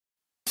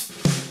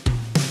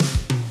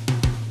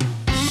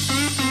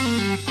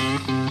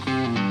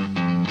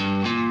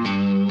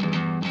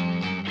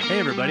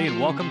everybody, and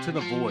welcome to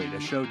The Void, a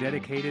show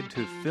dedicated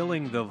to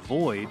filling the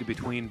void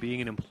between being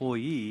an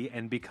employee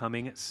and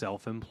becoming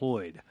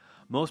self-employed.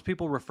 Most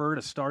people refer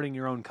to starting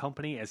your own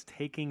company as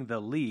taking the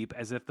leap,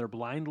 as if they're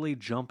blindly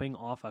jumping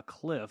off a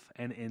cliff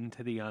and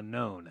into the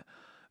unknown.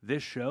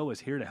 This show is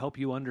here to help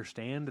you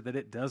understand that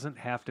it doesn't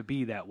have to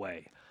be that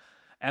way.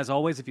 As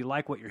always, if you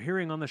like what you're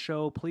hearing on the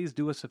show, please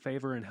do us a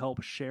favor and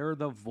help share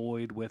The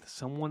Void with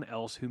someone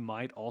else who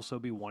might also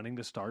be wanting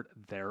to start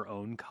their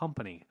own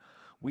company.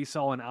 We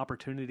saw an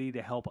opportunity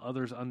to help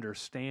others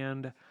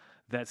understand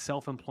that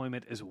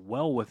self-employment is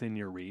well within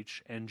your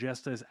reach, and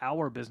just as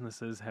our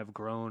businesses have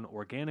grown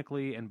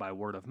organically and by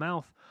word of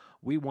mouth,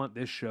 we want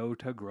this show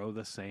to grow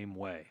the same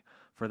way.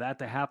 For that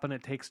to happen,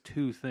 it takes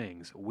two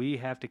things. We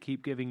have to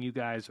keep giving you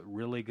guys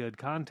really good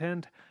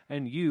content,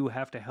 and you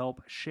have to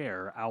help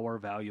share our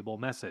valuable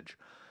message.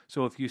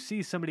 So if you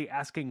see somebody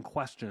asking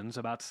questions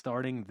about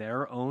starting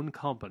their own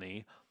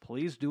company,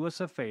 please do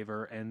us a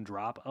favor and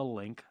drop a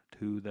link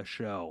to the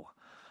show.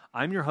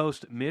 I'm your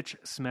host, Mitch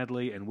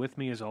Smedley, and with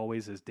me as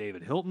always is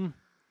David Hilton.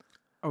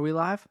 Are we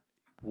live?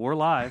 We're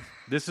live.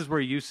 This is where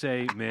you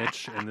say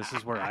Mitch, and this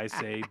is where I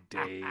say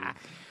Dave.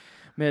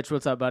 Mitch,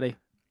 what's up, buddy?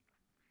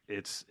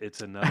 It's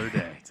another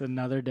day. It's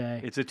another day.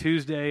 It's a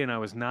Tuesday, and I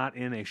was not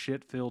in a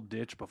shit-filled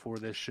ditch before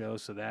this show,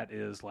 so that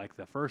is like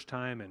the first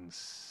time in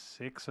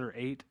 6 or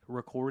 8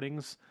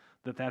 recordings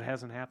that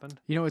hasn't happened.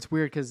 You know, it's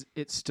weird because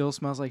it still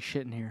smells like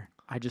shit in here.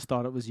 I just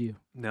thought it was you.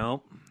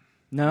 No.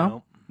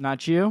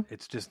 Not you?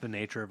 It's just the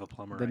nature of a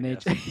plumber, The I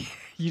nature. guess.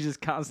 You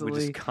just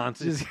constantly...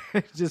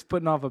 just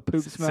putting off a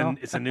poop smell.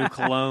 It's a new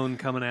cologne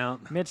coming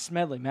out. Mitch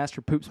Smedley,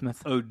 Master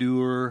Poopsmith.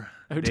 Odor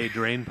de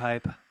drain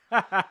pipe.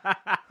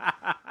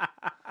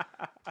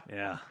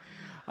 Yeah.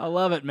 I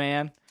love it,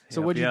 man.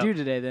 So Yep, what'd you yep. do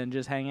today then?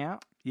 Just hang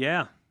out?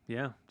 Yeah.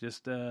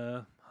 Just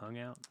hung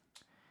out.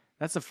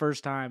 That's the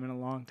first time in a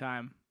long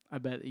time, I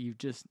bet, that you've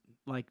just,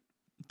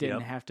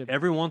 didn't have to...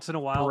 Every once in a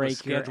while, the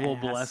break your schedule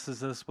ass.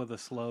 blesses us with a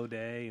slow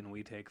day, and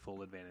we take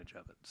full advantage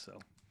of it. So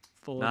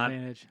Full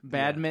advantage.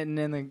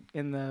 Badminton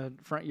in the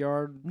front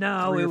yard?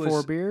 no, 3 it or was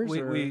 4 beers?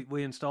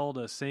 We installed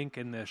a sink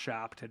in the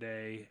shop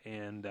today,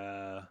 and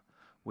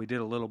we did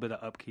a little bit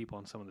of upkeep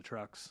on some of the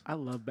trucks. I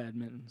love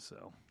badminton.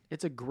 So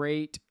It's a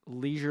great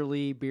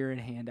leisurely beer in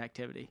hand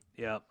activity.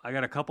 yeah, I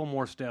got a couple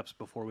more steps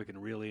before we can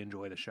really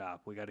enjoy the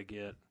shop. We got to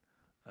get.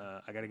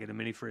 I got to get a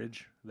mini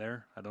fridge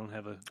there. I don't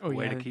have a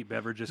way to keep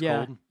beverages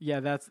cold. Yeah,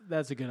 that's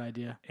a good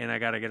idea. And I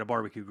got to get a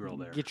barbecue grill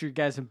there. Get your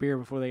guys some beer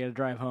before they got to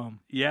drive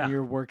home. Yeah. In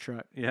your work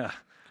truck. Yeah.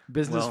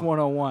 Business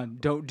 101.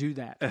 Don't do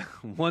that.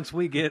 Once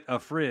we get a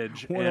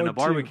fridge and 102. a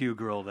barbecue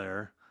grill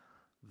there,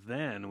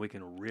 then we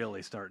can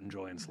really start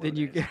enjoying slow Then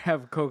you days. can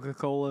have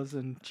Coca-Colas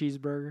and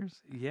cheeseburgers.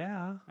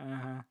 Yeah.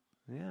 Uh-huh.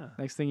 Yeah.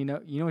 Next thing you know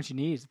what you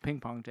need is a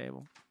ping pong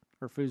table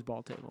or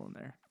foosball table in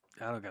there.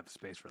 I don't got the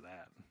space for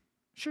that.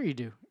 Sure you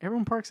do.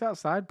 Everyone parks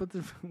outside, put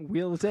the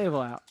wheel of the table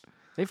out.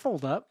 They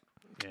fold up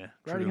Yeah.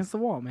 right True. against the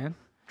wall, man.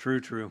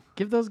 True.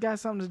 Give those guys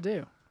something to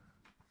do.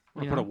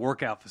 We're going to put a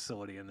workout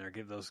facility in there,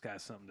 give those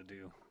guys something to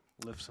do.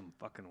 Lift some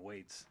fucking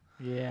weights.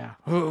 Yeah.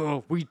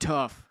 Oh, we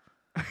tough.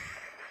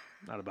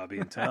 Not about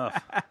being tough.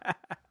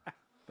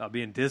 About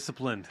being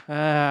disciplined.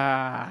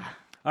 Ah.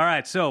 All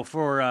right, so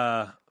for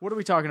What are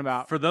we talking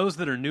about? for those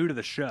that are new to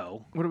the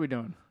show, What are we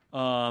doing?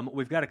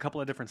 we've got a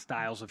couple of different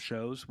styles of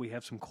shows. We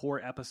have some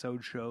core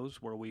episode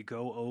shows where we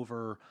go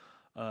over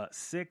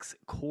 6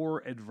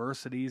 core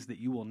adversities that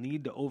you will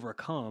need to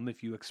overcome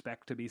if you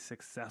expect to be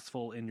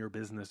successful in your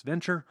business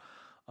venture.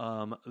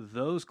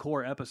 Those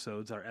core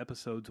episodes are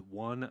episodes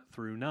 1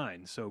 through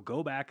 9. So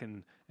go back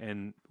and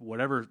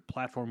whatever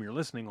platform you're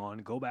listening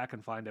on, go back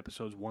and find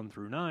episodes 1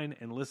 through 9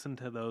 and listen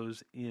to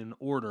those in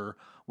order.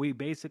 We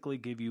basically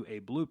give you a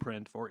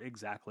blueprint for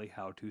exactly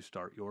how to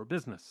start your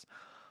business.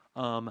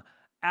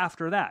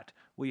 After that,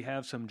 we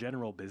have some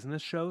general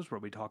business shows where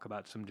we talk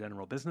about some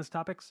general business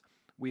topics.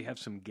 We have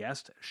some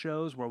guest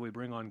shows where we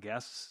bring on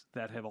guests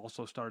that have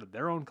also started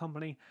their own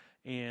company,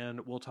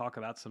 and we'll talk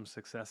about some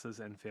successes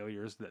and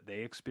failures that they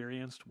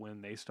experienced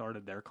when they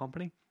started their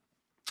company.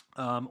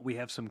 We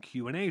have some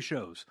Q&A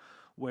shows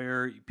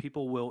where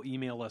people will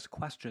email us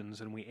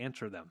questions and we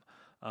answer them.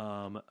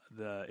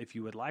 If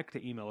you would like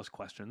to email us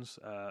questions,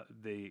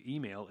 the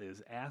email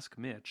is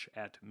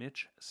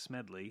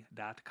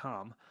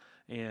askmitch@mitchsmedley.com.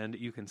 And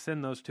you can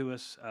send those to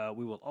us.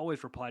 We will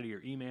always reply to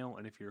your email.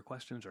 And if your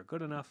questions are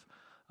good enough,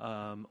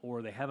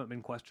 or they haven't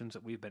been questions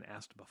that we've been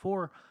asked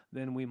before,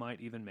 then we might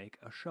even make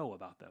a show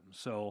about them.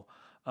 So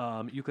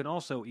you can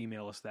also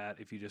email us that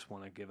if you just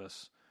want to give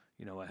us,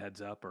 a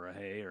heads up or a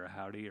hey or a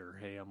howdy or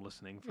hey, I'm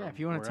listening from Yeah, if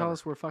you want to wherever. tell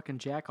us we're fucking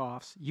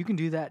jack-offs, you can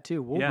do that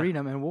too. We'll Yeah. read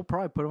them and we'll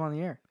probably put them on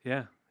the air.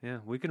 Yeah,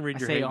 we can read I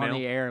your say hate on mail.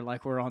 the air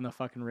like we're on the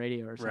fucking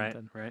radio or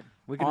something. Right.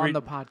 We can On read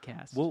the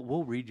podcast.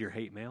 We'll read your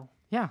hate mail.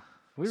 Yeah,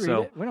 we read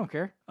So- it. We don't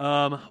care.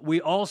 We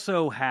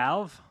also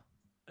have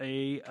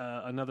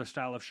another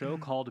style of show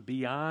called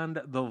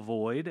Beyond the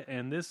Void,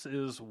 and this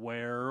is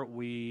where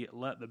we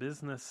let the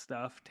business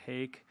stuff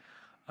take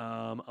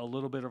a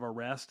little bit of a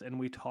rest, and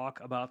we talk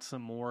about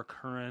some more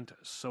current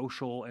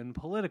social and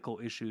political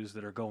issues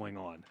that are going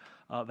on.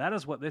 That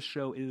is what this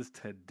show is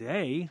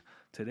today.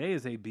 Today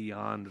is a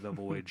Beyond the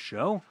Void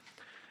show,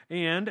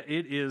 and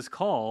it is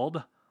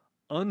called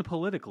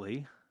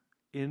Unpolitically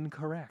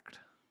Incorrect.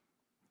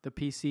 The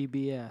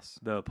PCBS.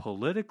 The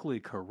politically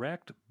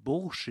correct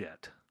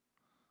bullshit,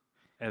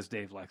 as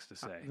Dave likes to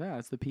say. Yeah,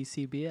 it's the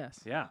PCBS.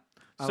 Yeah.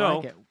 I So,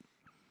 like it.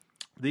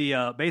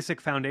 the basic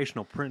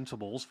foundational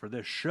principles for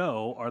this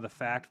show are the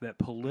fact that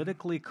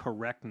politically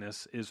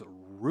correctness is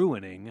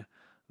ruining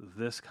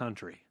this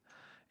country.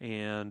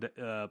 And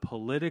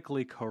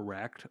politically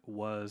correct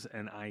was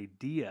an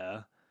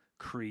idea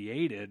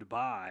created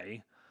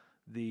by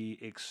the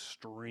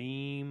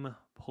extreme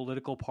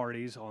political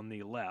parties on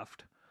the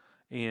left,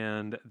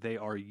 and they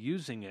are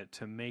using it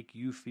to make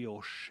you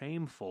feel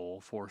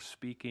shameful for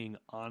speaking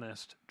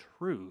honest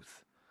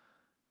truth.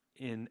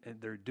 And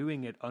they're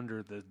doing it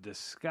under the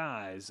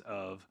disguise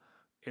of,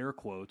 air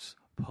quotes,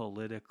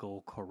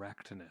 political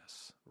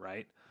correctness,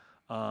 right?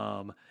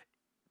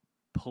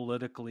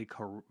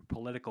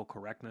 Political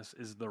correctness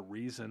is the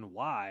reason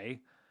why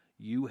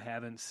you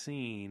haven't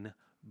seen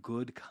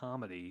good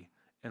comedy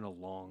in a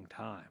long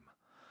time.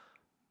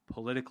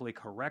 Political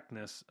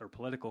correctness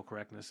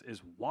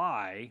is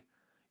why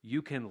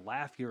you can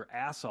laugh your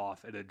ass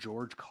off at a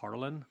George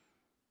Carlin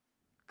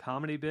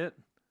comedy bit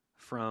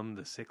from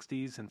the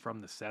 60s and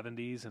from the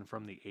 70s and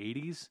from the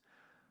 80s,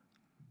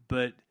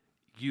 but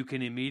you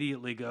can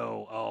immediately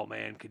go, oh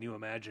man, can you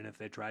imagine if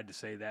they tried to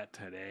say that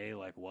today?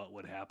 Like, what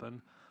would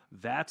happen?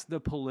 That's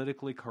the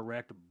politically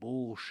correct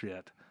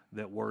bullshit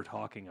that we're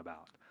talking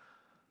about.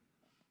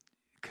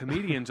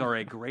 Comedians are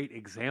a great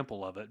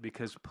example of it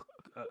because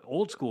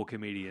old school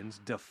comedians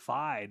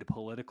defied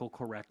political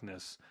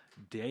correctness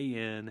day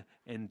in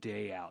and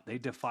day out. They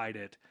defied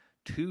it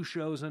 2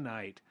 shows a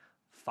night,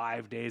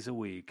 5 days a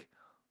week,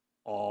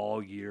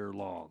 all year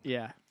long.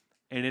 Yeah.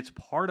 And it's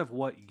part of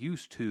what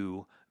used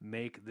to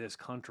make this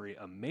country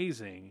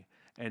amazing,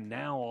 and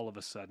now all of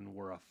a sudden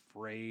we're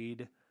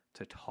afraid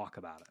to talk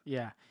about it.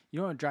 Yeah.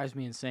 You know what drives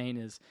me insane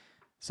is,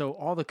 so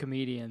all the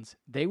comedians,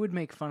 they would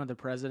make fun of the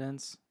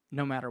presidents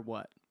no matter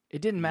what.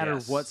 It didn't matter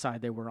what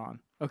side they were on.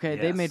 Okay,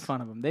 They made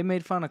fun of him. They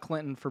made fun of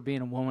Clinton for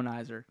being a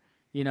womanizer,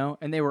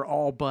 and they were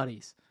all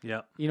buddies.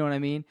 Yeah. You know what I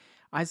mean?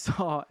 I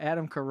saw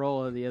Adam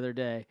Carolla the other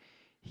day.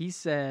 He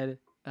said,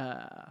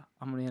 I'm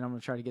gonna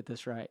try to get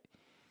this right.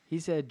 He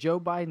said Joe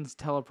Biden's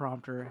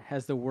teleprompter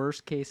has the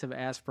worst case of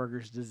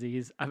Asperger's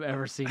disease I've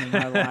ever seen in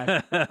my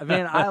life. I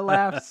mean, I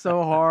laughed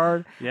so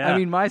hard. Yeah. I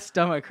mean, my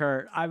stomach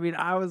hurt. I mean,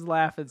 I was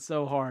laughing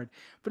so hard.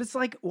 But it's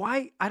like,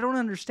 why? I don't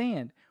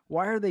understand.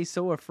 Why are they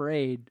so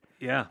afraid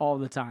all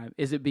the time?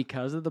 Is it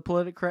because of the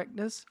political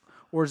correctness?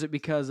 Or is it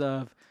because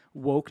of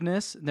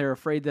wokeness? They're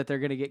afraid that they're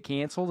going to get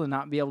canceled and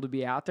not be able to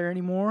be out there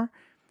anymore?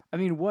 I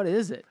mean, what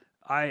is it?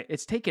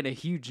 It's taken a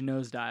huge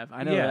nosedive.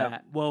 I know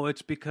that. Well,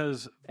 it's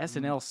because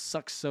SNL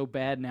sucks so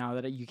bad now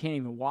that you can't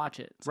even watch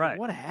it. It's right. Like,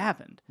 what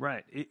happened?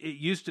 Right. It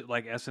used to,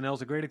 like,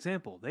 SNL's a great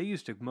example. They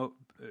used to,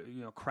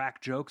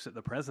 crack jokes at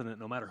the president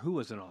no matter who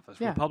was in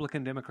office. Yeah.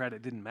 Republican, Democrat,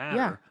 it didn't matter.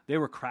 Yeah. They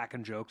were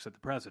cracking jokes at the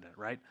president,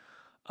 right?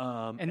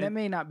 And that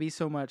may not be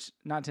so much,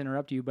 not to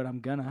interrupt you, but I'm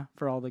gonna,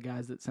 for all the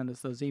guys that send us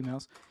those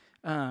emails.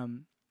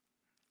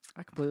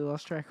 I completely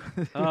lost track.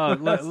 Oh,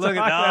 look at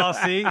that.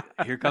 Oh, see?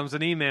 Here comes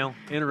an email.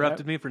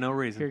 Interrupted me for no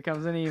reason. Here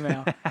comes an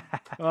email.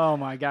 Oh,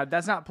 my God.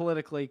 That's not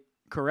politically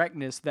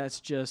correctness. That's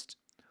just,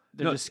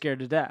 they're just scared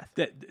to death.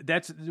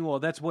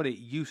 That's what it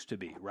used to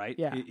be, right?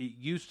 Yeah. It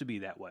used to be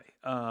that way.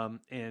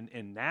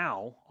 And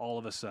now, all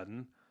of a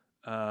sudden,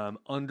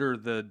 under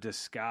the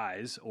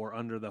disguise or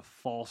under the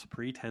false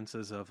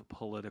pretenses of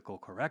political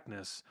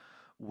correctness,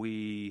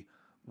 we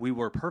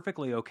were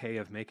perfectly okay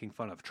of making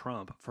fun of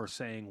Trump for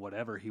saying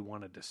whatever he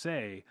wanted to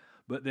say,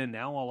 but then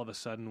now all of a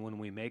sudden when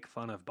we make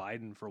fun of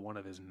Biden for one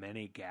of his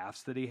many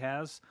gaffes that he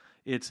has,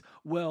 it's,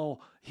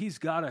 well, he's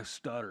got a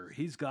stutter,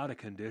 he's got a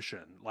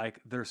condition. Like,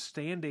 they're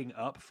standing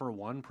up for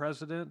one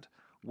president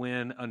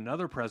when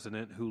another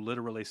president who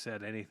literally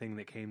said anything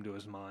that came to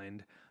his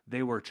mind,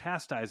 they were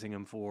chastising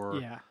him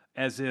for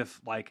as if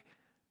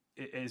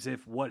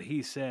what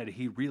he said,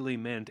 he really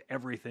meant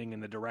everything in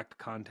the direct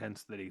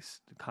context that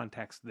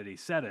he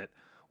said it.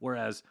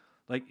 Whereas,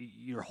 like,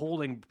 you're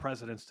holding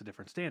presidents to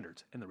different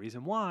standards. And the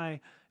reason why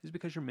is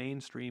because your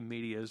mainstream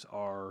medias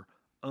are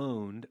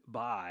owned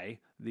by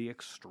the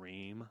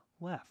extreme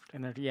left.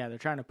 And they're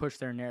trying to push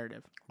their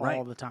narrative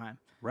all the time.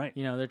 Right.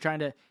 They're trying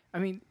to, I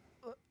mean,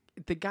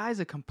 the guy's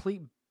a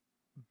complete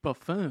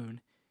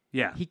buffoon.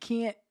 Yeah. He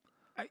can't,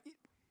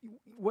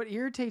 what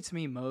irritates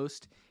me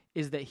most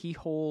is that he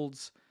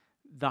holds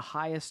the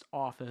highest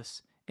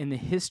office in the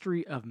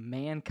history of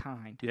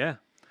mankind. Yeah.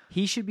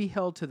 He should be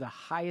held to the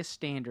highest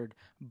standard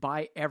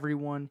by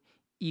everyone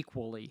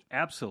equally.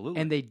 Absolutely.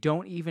 And they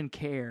don't even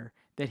care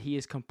that he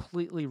is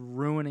completely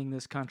ruining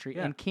this country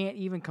and can't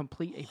even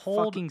complete a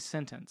fucking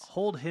sentence.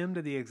 Hold him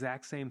to the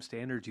exact same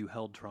standards you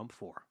held Trump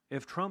for.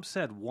 If Trump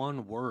said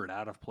one word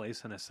out of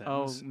place in a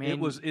sentence, man. it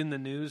was in the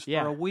news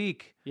for a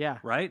week. Yeah.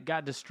 Right?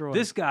 Got destroyed.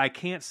 This guy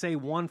can't say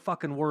one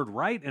fucking word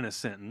right in a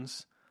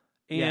sentence.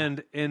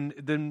 And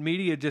the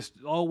media just,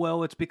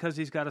 it's because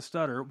he's got a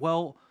stutter.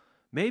 Well,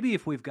 maybe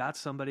if we've got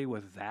somebody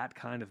with that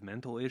kind of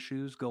mental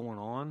issues going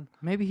on,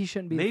 maybe he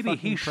shouldn't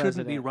be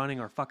shouldn't be running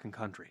our fucking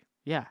country.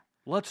 Yeah.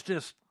 Let's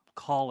just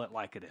call it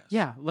like it is.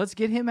 Yeah, let's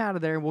get him out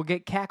of there, and we'll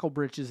get Cackle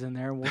Britches in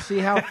there, and we'll see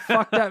how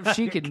fucked up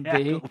she can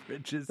be.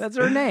 Britches. That's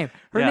her name.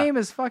 Her name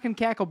is fucking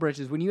Cackle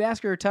Britches. When you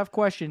ask her a tough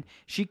question,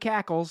 she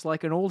cackles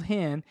like an old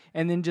hen,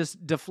 and then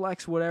just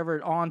deflects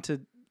whatever onto,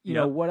 you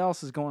know, what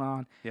else is going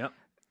on. Yep.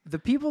 The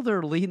people that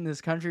are leading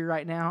this country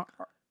right now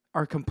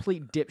are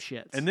complete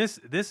dipshits. And this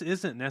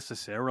isn't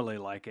necessarily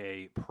like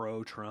a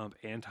pro-Trump,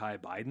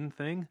 anti-Biden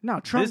thing. No,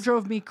 Trump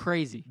drove me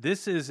crazy.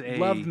 This is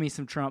loved me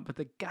some Trump, but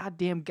the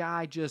goddamn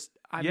guy just,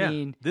 I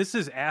mean. This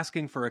is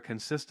asking for a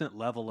consistent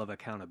level of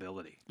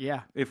accountability.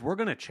 Yeah. If we're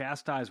going to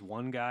chastise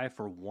one guy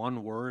for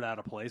one word out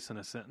of place in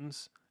a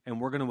sentence,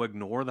 and we're going to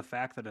ignore the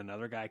fact that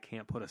another guy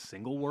can't put a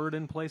single word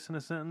in place in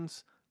a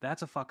sentence,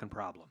 that's a fucking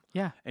problem.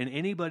 Yeah. And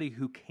anybody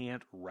who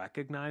can't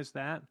recognize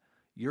that,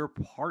 you're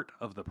part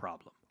of the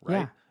problem,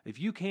 right? Yeah. If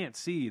you can't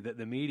see that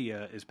the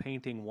media is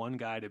painting one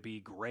guy to be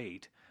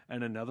great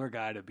and another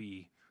guy to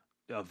be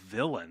a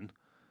villain,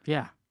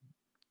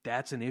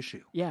 that's an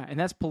issue. Yeah, and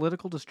that's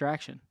political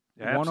distraction.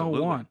 Absolutely.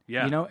 101.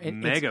 Yeah, you know,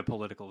 mega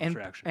political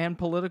distraction. And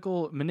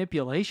political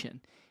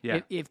manipulation.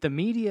 Yeah. If the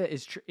media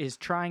is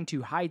trying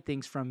to hide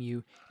things from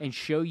you and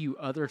show you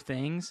other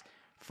things,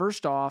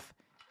 first off,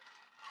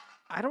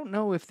 I don't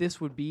know if this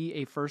would be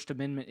a First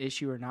Amendment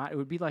issue or not. It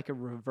would be like a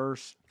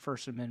reverse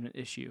First Amendment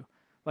issue.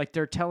 Like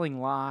they're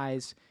telling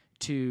lies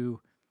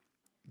to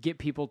get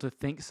people to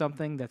think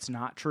something that's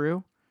not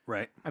true.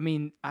 Right. I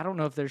mean, I don't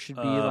know if there should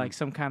be like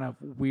some kind of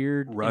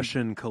weird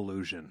Russian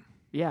collusion.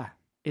 Yeah.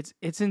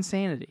 It's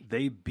insanity.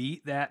 They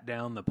beat that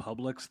down the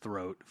public's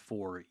throat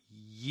for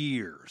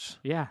years.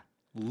 Yeah.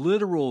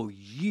 Literal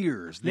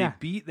years. They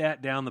beat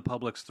that down the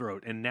public's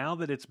throat. And now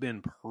that it's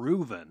been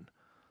proven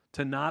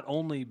to not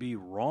only be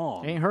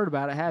wrong, ain't heard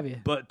about it, have you?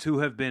 But to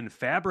have been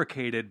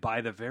fabricated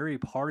by the very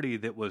party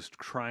that was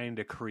trying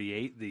to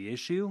create the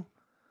issue.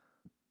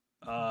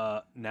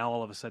 Now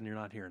all of a sudden you're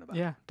not hearing about it.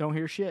 Yeah, don't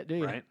hear shit, do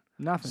you? Right?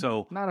 Nothing.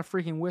 So not a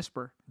freaking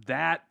whisper.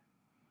 There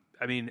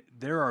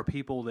are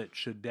people that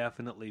should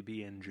definitely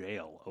be in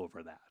jail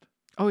over that.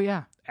 Oh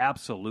yeah,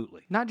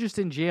 absolutely. Not just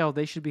in jail;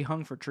 they should be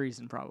hung for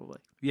treason, probably.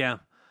 Yeah.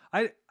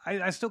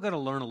 I still got to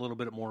learn a little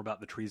bit more about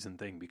the treason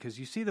thing because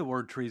you see the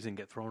word treason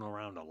get thrown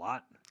around a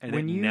lot, and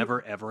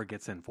never ever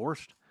gets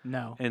enforced.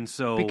 No, and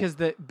so because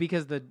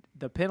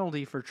the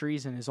penalty for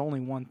treason is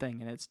only one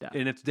thing, and it's death.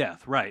 And it's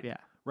death, right? Yeah,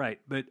 right.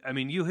 But I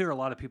mean, you hear a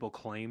lot of people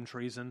claim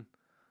treason,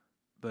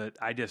 but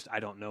I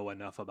don't know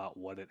enough about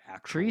what it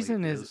actually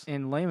treason is.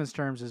 In layman's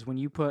terms, is when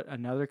you put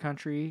another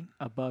country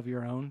above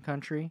your own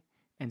country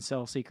and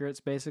sell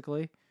secrets,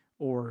 basically,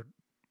 or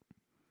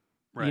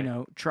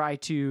try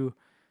to.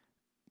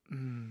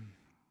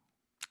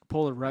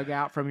 Pull the rug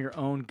out from your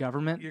own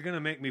government. You're going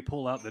to make me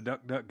pull out the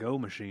DuckDuckGo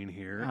machine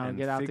here and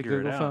get out the figure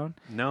Google it out. phone?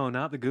 No,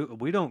 not the Google.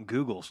 We don't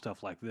Google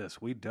stuff like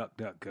this. We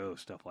DuckDuckGo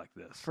stuff like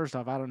this. First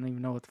off, I don't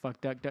even know what the fuck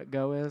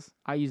DuckDuckGo is.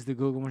 I use the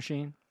Google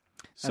machine.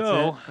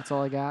 That's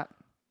all I got.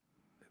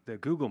 The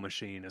Google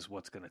machine is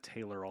what's going to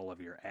tailor all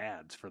of your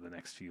ads for the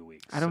next few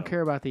weeks. I don't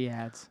care about the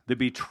ads. The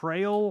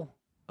betrayal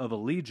of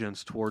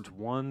allegiance towards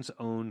one's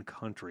own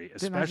country,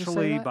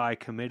 especially by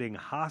committing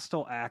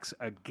hostile acts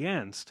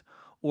against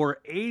or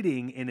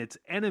aiding in its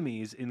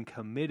enemies in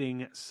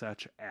committing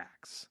such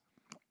acts.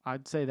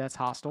 I'd say that's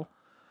hostile.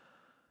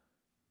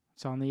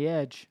 It's on the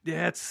edge.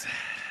 Yeah, it's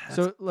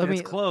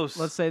close.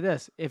 Let's say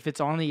this. If it's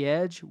on the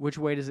edge, which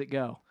way does it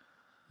go?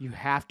 You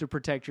have to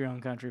protect your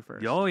own country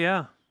first. Oh,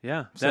 yeah.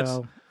 Yeah.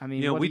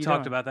 We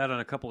talked doing? about that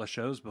on a couple of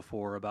shows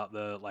before about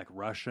the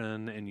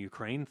Russian and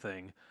Ukraine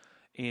thing.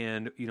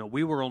 And,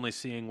 we were only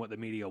seeing what the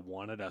media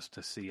wanted us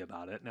to see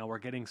about it. Now we're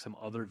getting some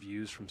other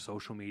views from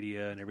social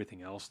media and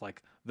everything else.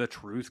 Like the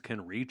truth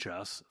can reach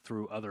us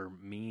through other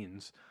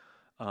means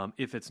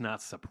if it's not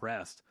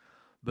suppressed.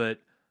 But,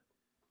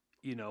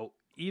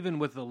 even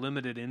with the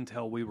limited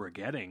intel we were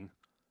getting,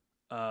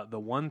 the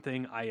one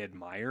thing I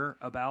admire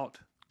about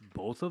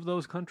both of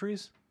those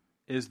countries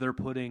is they're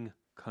putting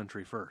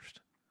country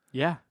first.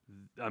 Yeah.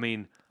 I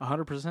mean,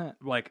 100%.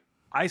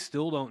 I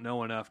still don't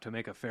know enough to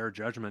make a fair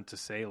judgment to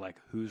say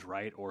who's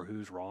right or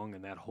who's wrong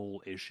in that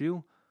whole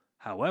issue.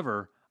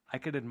 However, I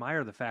could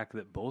admire the fact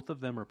that both of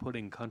them are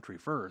putting country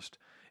first.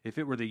 If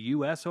it were the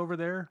U.S. over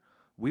there,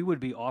 we would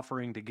be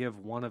offering to give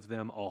one of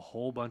them a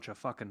whole bunch of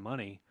fucking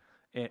money.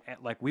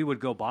 We would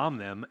go bomb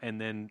them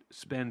and then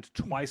spend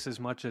twice as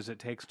much as it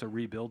takes to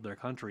rebuild their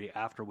country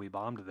after we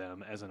bombed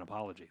them as an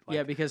apology.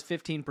 Because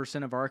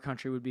 15% of our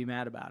country would be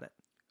mad about it.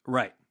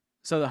 Right.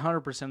 So the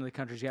 100% of the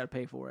country's got to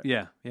pay for it.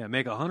 Yeah.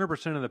 Make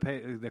 100%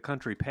 of the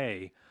country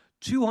pay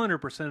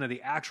 200% of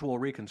the actual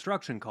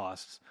reconstruction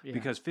costs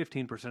because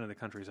 15% of the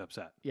country's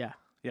upset. Yeah.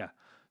 Yeah.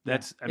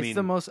 It's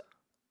the most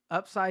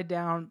upside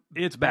down,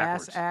 it's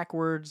backwards,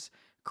 backwards,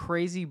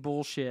 crazy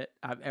bullshit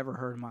I've ever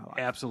heard in my life.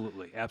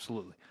 Absolutely.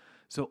 Absolutely.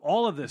 So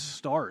all of this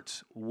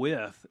starts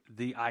with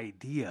the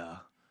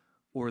idea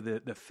or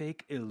the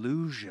fake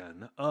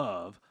illusion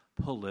of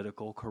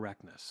political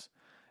correctness.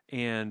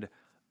 And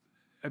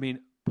I mean,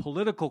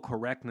 political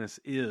correctness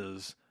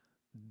is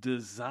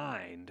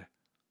designed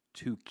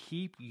to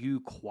keep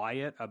you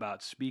quiet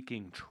about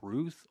speaking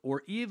truth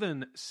or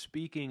even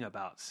speaking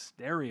about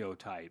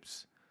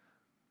stereotypes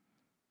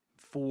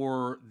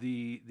for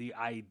the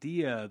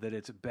idea that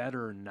it's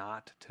better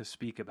not to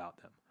speak about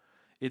them.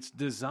 It's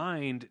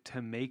designed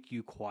to make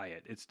you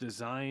quiet. It's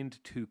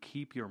designed to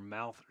keep your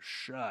mouth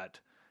shut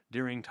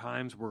during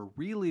times where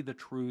really the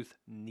truth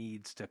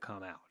needs to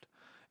come out.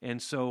 And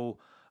so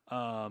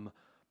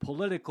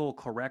political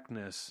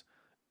correctness,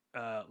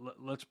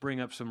 let's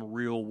bring up some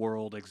real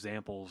world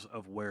examples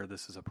of where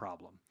this is a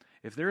problem.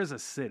 If there is a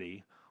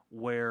city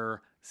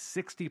where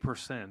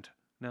 60%,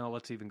 now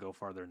let's even go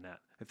farther than that.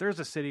 If there's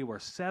a city where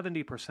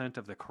 70%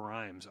 of the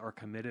crimes are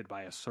committed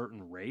by a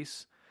certain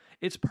race,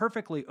 it's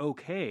perfectly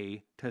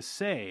okay to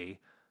say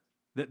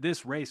that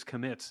this race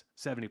commits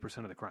 70%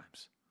 of the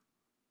crimes,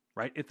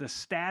 right? If the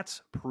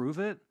stats prove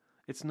it,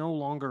 it's no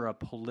longer a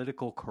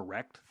political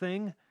correct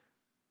thing.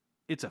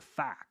 It's a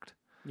fact.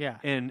 Yeah.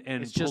 And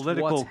it's just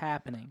what's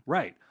happening.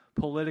 Right.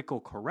 Political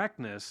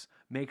correctness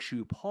makes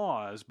you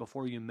pause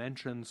before you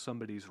mention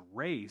somebody's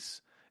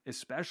race,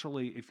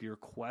 especially if you're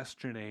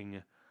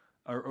questioning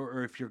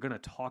or if you're going to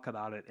talk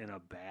about it in a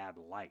bad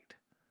light.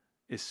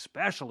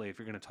 Especially if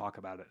you're going to talk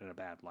about it in a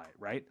bad light,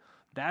 right?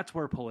 That's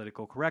where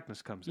political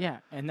correctness comes in. Yeah,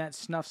 and that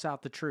snuffs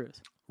out the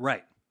truth.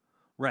 Right,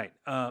 right.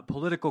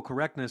 Political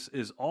correctness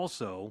is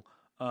also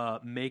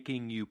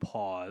making you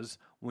pause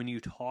when you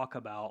talk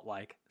about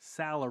like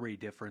salary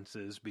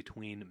differences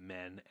between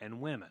men and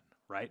women,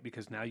 right?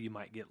 Because now you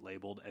might get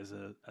labeled as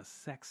a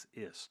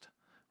sexist,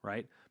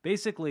 right?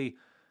 Basically,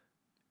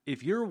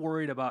 if you're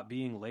worried about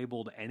being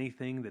labeled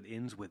anything that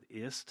ends with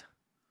ist,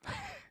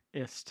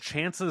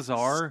 chances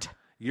are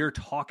you're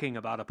talking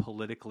about a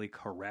politically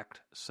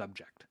correct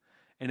subject.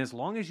 And as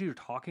long as you're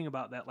talking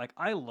about that, like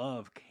I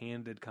love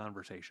candid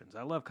conversations.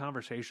 I love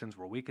conversations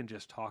where we can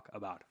just talk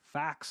about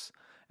facts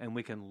and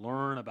we can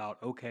learn about,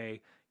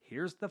 okay,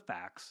 here's the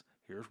facts,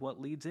 here's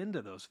what leads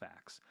into those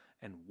facts,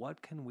 and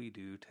what can we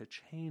do to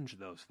change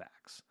those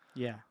facts?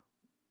 Yeah.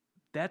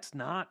 It's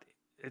not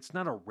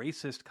a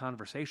racist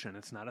conversation.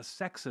 It's not a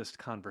sexist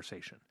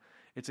conversation.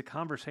 It's a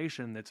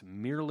conversation that's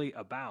merely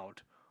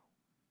about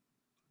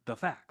the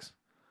facts.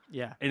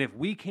 Yeah. And if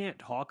we can't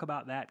talk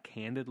about that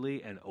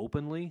candidly and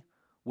openly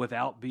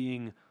without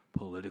being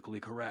politically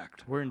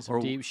correct, we're in some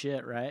deep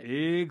shit, right?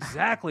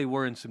 Exactly.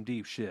 We're in some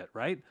deep shit,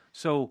 right?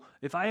 So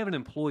if I have an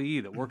employee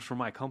that works for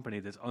my company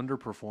that's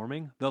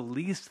underperforming, the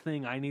least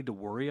thing I need to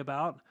worry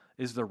about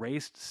is the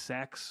race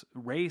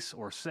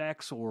or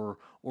sex or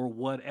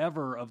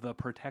whatever of the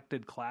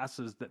protected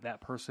classes that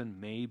person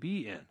may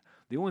be in.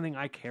 The only thing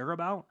I care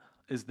about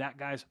is that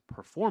guy's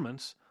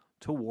performance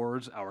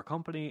towards our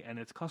company and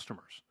its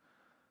customers.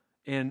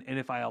 And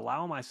if I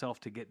allow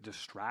myself to get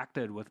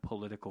distracted with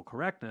political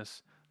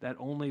correctness, that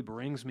only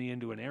brings me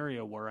into an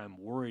area where I'm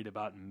worried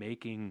about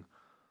making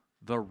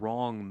the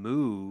wrong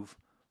move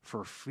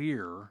for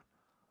fear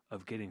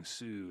of getting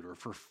sued or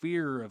for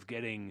fear of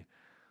getting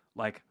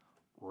like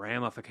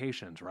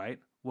ramifications, right?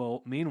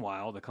 Well,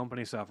 meanwhile, the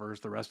company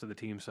suffers, the rest of the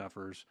team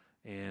suffers,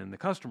 and the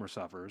customer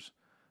suffers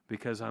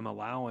because I'm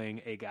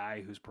allowing a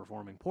guy who's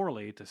performing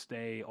poorly to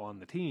stay on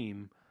the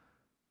team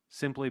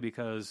simply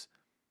because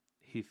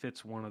he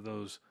fits one of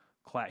those,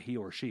 he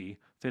or she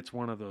fits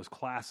one of those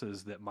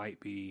classes that might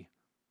be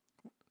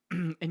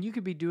and you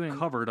could be doing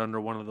covered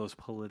under one of those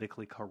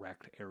politically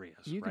correct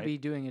areas. You could be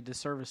doing a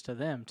disservice to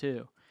them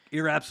too.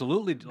 You're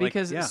absolutely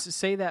because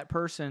say that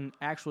person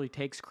actually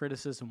takes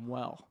criticism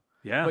well.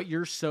 Yeah. But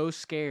you're so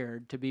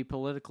scared to be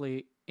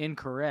politically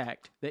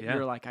incorrect that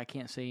you're like, I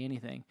can't say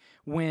anything.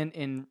 When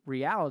in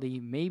reality,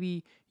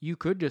 maybe you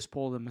could just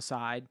pull them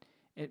aside.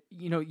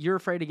 You're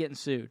afraid of getting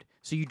sued,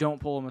 so you don't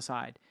pull them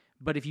aside.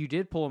 But if you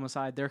did pull them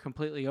aside, they're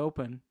completely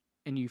open,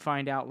 and you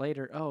find out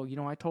later, oh,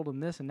 I told them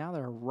this, and now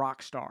they're a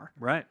rock star.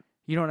 Right.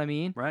 You know what I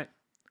mean? Right.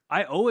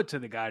 I owe it to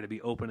the guy to be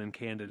open and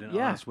candid and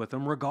honest with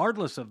them,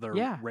 regardless of their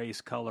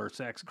race, color,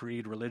 sex,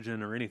 creed,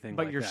 religion, or anything like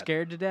that. But you're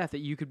scared to death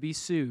that you could be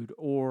sued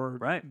or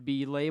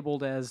be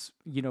labeled as,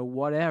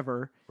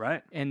 whatever.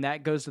 Right. And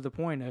that goes to the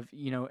point of,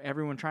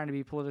 everyone trying to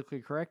be politically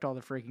correct all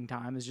the freaking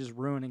time is just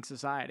ruining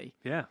society.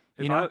 Yeah.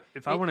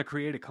 If I want to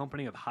create a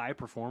company of high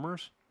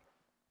performers,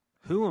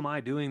 who am I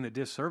doing the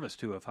disservice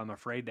to if I'm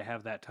afraid to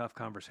have that tough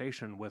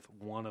conversation with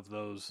one of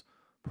those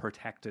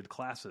protected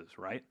classes,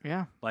 right?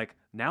 Yeah. Like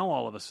now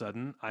all of a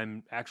sudden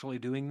I'm actually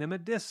doing them a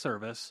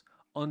disservice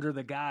under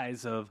the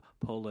guise of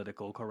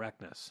political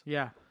correctness.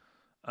 Yeah.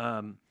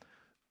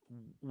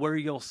 Where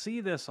you'll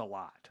see this a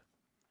lot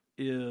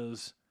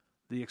is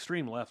the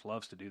extreme left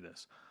loves to do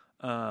this.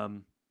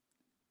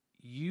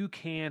 You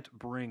can't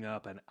bring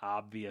up an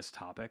obvious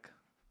topic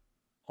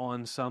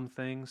on some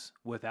things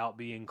without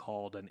being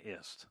called an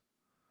ist.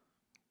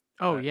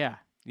 Oh, yeah.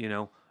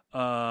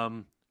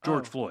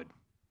 George Floyd.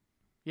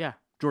 Yeah.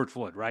 George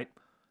Floyd, right?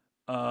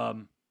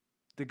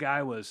 The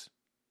guy was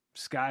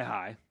sky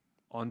high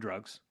on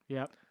drugs.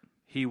 Yep.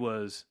 He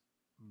was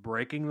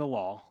breaking the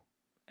law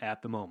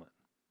at the moment,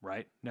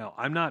 right? Now,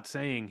 I'm not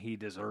saying he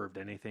deserved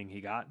anything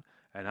he got,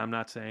 and I'm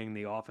not saying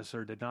the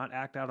officer did not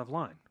act out of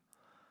line.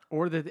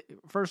 Or that,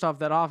 first off,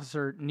 that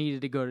officer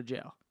needed to go to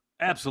jail.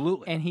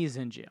 Absolutely. And he's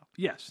in jail.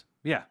 Yes.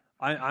 Yeah.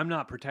 I'm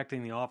not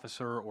protecting the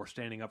officer or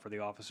standing up for the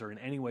officer in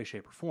any way,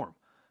 shape, or form.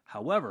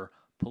 However,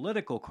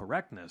 political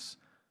correctness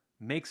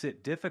makes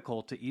it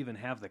difficult to even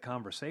have the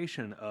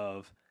conversation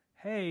of,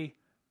 hey,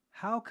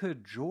 how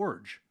could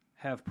George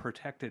have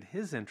protected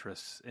his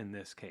interests in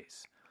this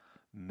case?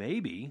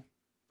 Maybe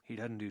he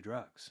doesn't do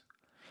drugs.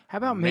 How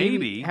about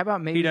maybe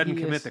he doesn't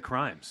commit the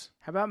crimes?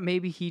 How about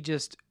maybe he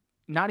just,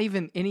 not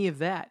even any of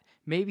that,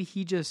 maybe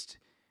he just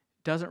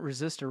doesn't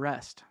resist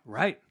arrest.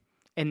 Right.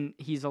 And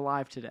he's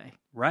alive today.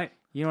 Right.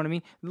 You know what I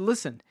mean?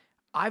 Listen,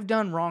 I've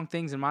done wrong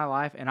things in my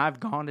life, and I've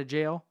gone to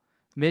jail.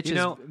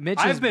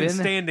 I've been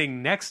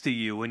standing next to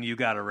you when you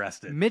got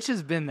arrested. Mitch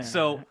has been there.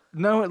 So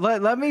no,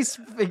 let me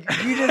speak.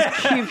 You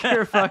just keep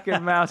your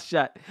fucking mouth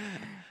shut.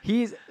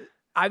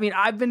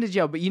 I've been to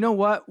jail, but you know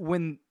what?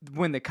 When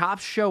the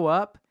cops show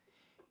up,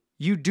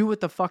 you do what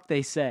the fuck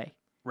they say.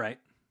 Right.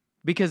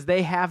 Because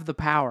they have the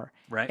power.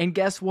 Right. And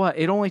guess what?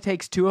 It only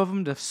takes two of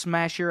them to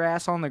smash your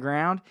ass on the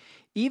ground.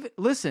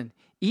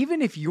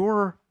 Even if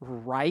you're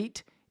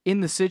right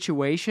in the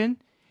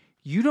situation,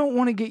 you don't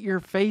want to get your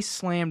face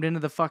slammed into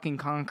the fucking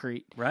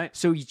concrete. Right.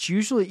 So it's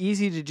usually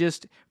easy to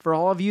just, for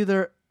all of you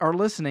that are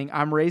listening,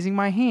 I'm raising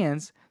my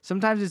hands.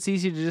 Sometimes it's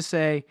easy to just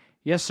say,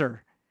 yes,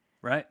 sir.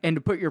 Right. And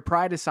to put your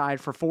pride aside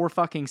for 4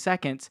 fucking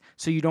seconds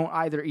so you don't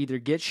either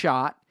get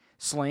shot,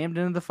 slammed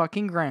into the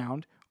fucking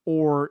ground,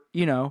 or,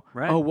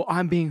 right. Oh, well,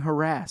 I'm being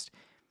harassed.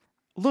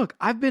 Look,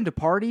 I've been to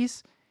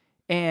parties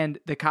and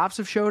the cops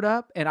have showed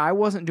up and I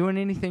wasn't doing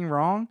anything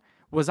wrong.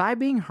 Was I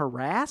being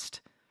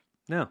harassed?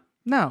 No.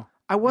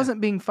 I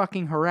wasn't being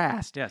fucking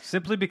harassed. Yeah,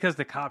 simply because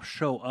the cops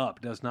show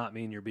up does not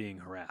mean you're being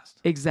harassed.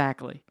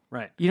 Exactly.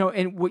 Right.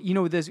 And what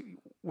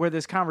where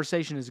this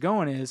conversation is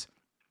going is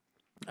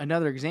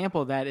another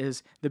example of that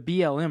is the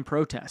BLM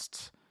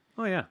protests.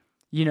 Oh yeah.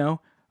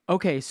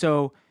 Okay,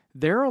 so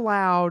they're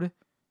allowed.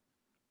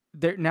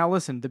 Now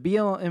listen, the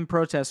BLM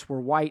protests were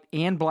white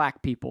and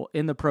black people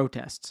in the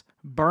protests,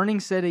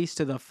 burning cities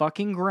to the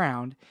fucking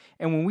ground.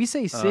 And when we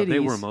say cities, they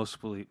were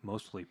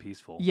mostly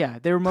peaceful. Yeah,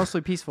 they were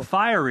mostly peaceful.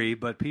 Fiery,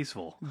 but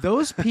peaceful.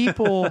 Those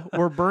people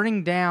were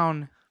burning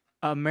down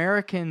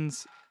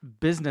Americans'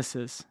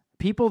 businesses,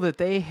 people that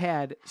they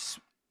had.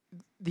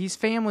 These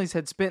families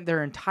had spent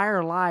their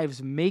entire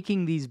lives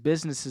making these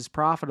businesses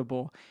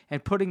profitable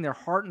and putting their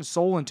heart and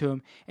soul into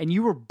them, and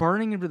you were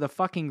burning them to the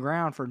fucking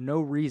ground for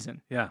no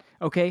reason. Yeah.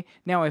 Okay?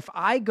 Now, if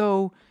I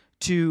go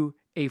to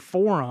a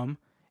forum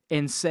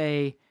and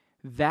say,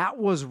 that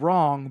was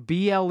wrong,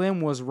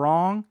 BLM was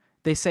wrong,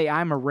 they say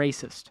I'm a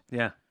racist.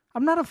 Yeah.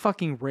 I'm not a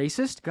fucking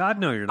racist. God,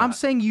 no, you're not. I'm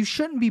saying you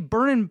shouldn't be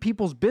burning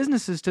people's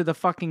businesses to the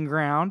fucking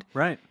ground.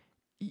 Right.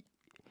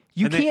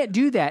 You can't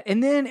do that.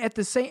 And then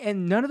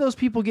and none of those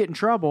people get in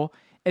trouble.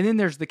 And then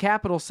there's the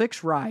Capitol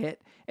 6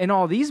 riot, and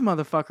all these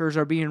motherfuckers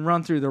are being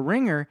run through the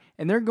ringer,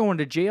 and they're going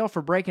to jail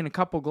for breaking a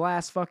couple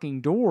glass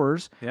fucking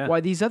doors. Yeah.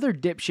 While these other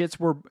dipshits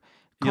were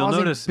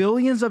causing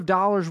billions of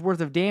dollars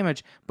worth of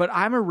damage. But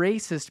I'm a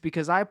racist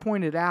because I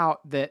pointed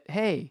out that,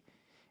 hey,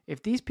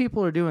 if these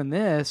people are doing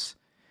this,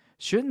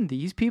 shouldn't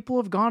these people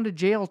have gone to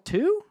jail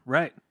too?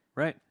 Right.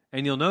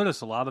 And you'll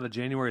notice a lot of the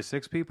January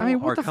 6 people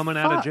are coming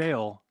out of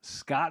jail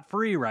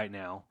scot-free right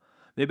now.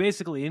 They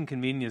basically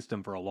inconvenienced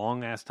them for a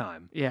long-ass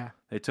time. Yeah.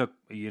 They took,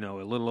 a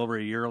little over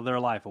a year of their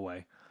life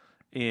away.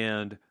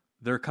 And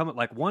they're coming,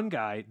 like one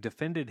guy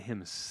defended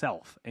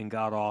himself and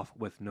got off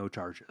with no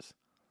charges.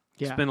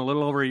 Yeah. Spent a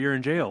little over a year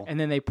in jail. And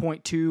then they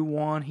point to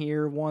one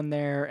here, one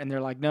there, and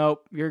they're like,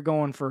 nope, you're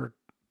going for,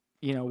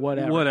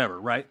 whatever. Whatever,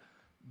 right?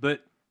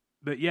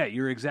 But yeah,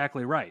 you're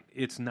exactly right.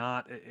 It's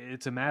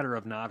a matter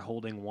of not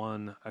holding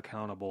one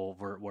accountable,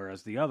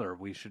 whereas the other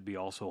we should be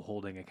also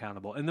holding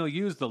accountable. And they'll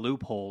use the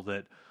loophole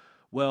that,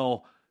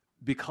 well,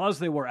 because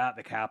they were at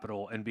the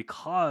Capitol and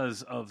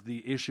because of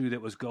the issue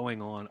that was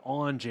going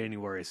on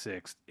January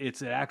 6th,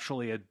 it's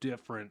actually a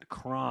different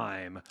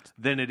crime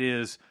than it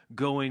is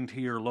going to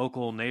your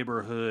local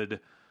neighborhood,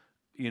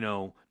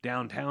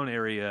 downtown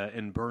area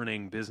and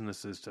burning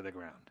businesses to the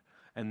ground.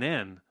 And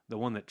then the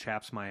one that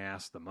chaps my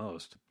ass the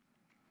most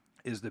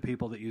is the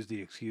people that use the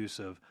excuse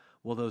of,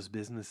 well, those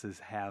businesses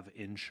have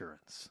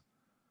insurance.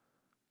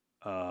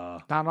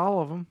 Not all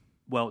of them.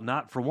 Well,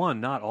 not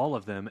all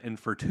of them. And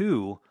for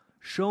two,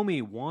 show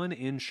me one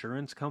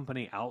insurance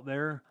company out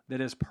there that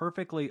is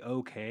perfectly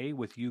okay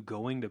with you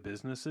going to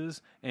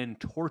businesses and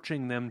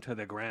torching them to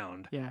the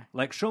ground. Yeah.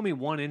 Like, show me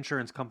one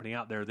insurance company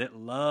out there that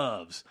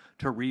loves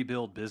to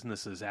rebuild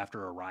businesses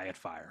after a riot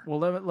fire. Well,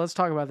 let's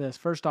talk about this.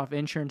 First off,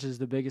 insurance is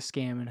the biggest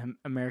scam in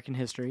American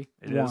history.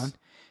 It is.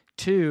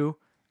 2,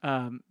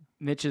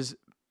 Mitch's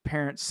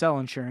parents sell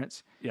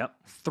insurance. Yep.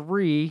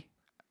 3,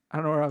 I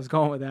don't know where I was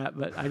going with that,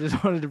 but I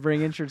just wanted to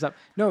bring insurance up.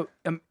 No,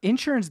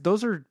 insurance,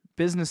 those are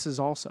businesses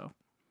also.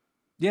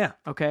 Yeah.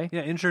 Okay.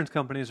 Yeah. Insurance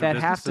companies that are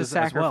have to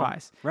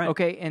sacrifice. As well. Right.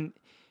 Okay. And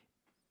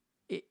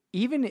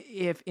even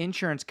if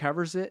insurance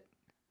covers it,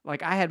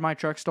 like I had my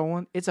truck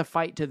stolen, it's a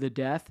fight to the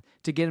death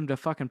to get them to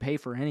fucking pay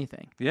for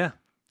anything. Yeah.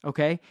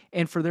 Okay.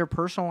 And for their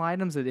personal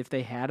items that if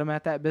they had them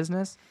at that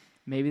business,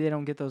 maybe they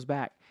don't get those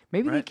back.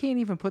 Maybe they can't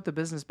even put the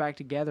business back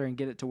together and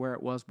get it to where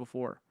it was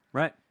before.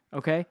 Right.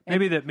 Okay.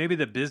 Maybe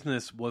the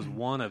business was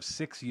one of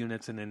 6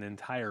 units in an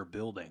entire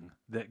building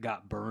that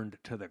got burned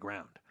to the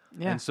ground.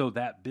 Yeah. And so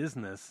that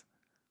business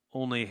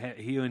only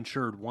he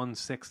insured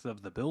 1/6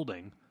 of the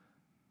building,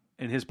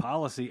 and his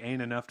policy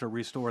ain't enough to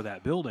restore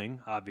that building,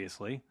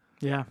 obviously.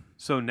 Yeah.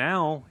 So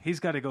now he's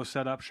got to go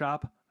set up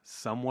shop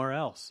somewhere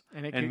else.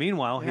 And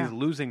meanwhile, he's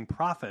losing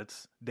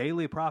profits,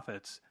 daily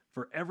profits,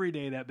 for every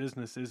day that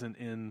business isn't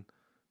in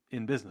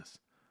business.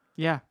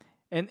 Yeah.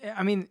 And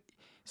I mean,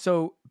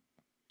 so,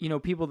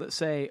 people that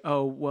say,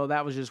 oh, well,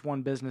 that was just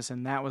one business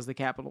and that was the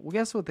capital. Well,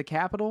 guess what? The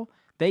capital,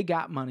 they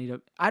got money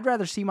to. I'd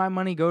rather see my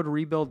money go to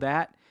rebuild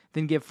that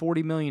than give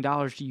 $40 million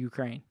to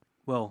Ukraine.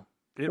 Well,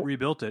 it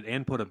rebuilt it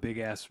and put a big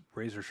ass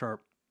razor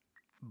sharp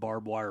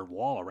barbed wire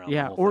wall around.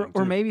 Yeah, the whole thing,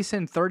 or maybe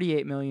send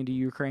 $38 million to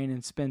Ukraine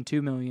and spend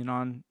 $2 million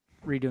on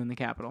redoing the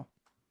capital.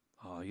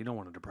 Oh, you don't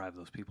want to deprive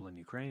those people in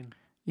Ukraine.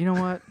 You know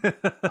what?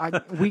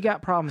 We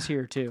got problems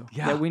here too.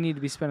 Yeah, that we need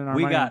to be spending our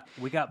money on.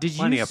 We got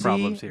plenty of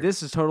problems here.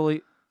 This is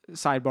totally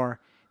sidebar.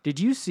 Did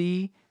you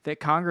see that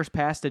Congress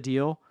passed a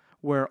deal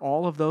where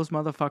all of those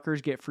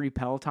motherfuckers get free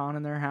Peloton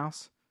in their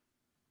house?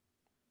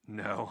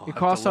 No, it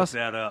costs us.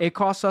 That up. It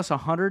costs us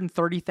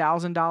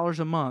 $130,000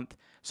 a month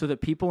so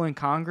that people in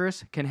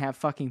Congress can have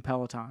fucking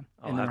Peloton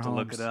in their homes. I'll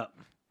have to look it up.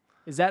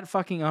 Is that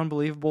fucking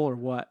unbelievable or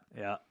what?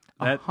 Yeah,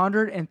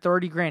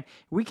 $130,000.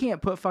 We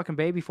can't put fucking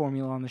baby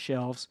formula on the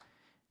shelves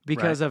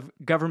because of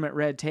government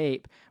red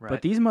tape. Right.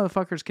 But these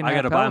motherfuckers can. I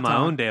got to buy my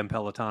own damn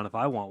Peloton if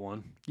I want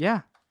one.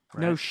 Yeah,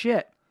 right. No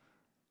shit.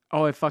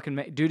 Oh, it fucking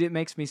dude! It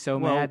makes me so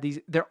mad.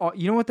 They're all.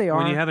 You know what they are?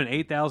 When you have an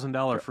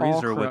 $8,000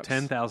 freezer with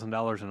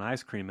 $10,000 in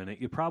ice cream in it,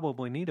 you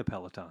probably need a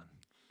Peloton.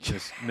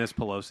 Miss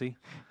Pelosi.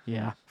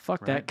 Yeah,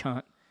 fuck that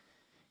cunt.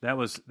 That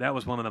was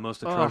one of the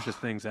most atrocious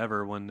things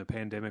ever when the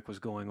pandemic was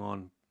going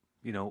on.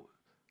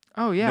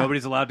 Oh yeah.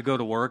 Nobody's allowed to go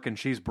to work, and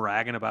she's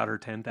bragging about her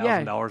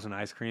 $10,000 in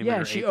ice cream. Yeah,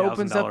 and she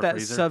opens up that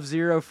freezer.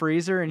 Sub-Zero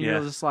freezer, and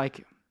you're just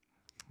like,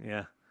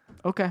 yeah,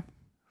 okay.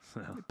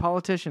 So.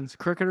 Politicians,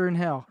 cricketer in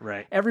hell.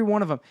 Right. Every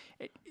one of them.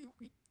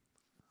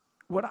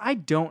 What I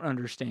don't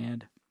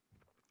understand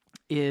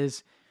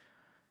is,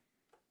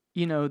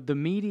 the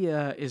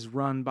media is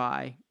run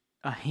by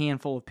a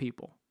handful of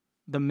people,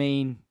 the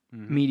main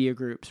media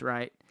groups,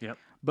 right? Yep.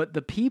 But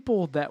the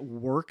people that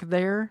work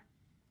there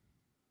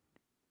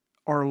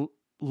are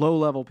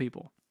low-level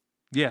people.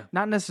 Yeah.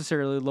 Not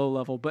necessarily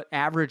low-level, but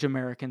average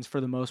Americans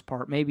for the most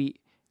part, maybe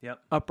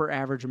upper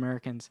average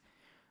Americans.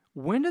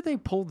 When do they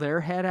pull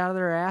their head out of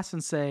their ass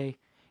and say,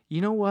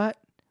 you know what?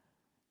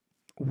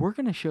 We're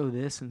going to show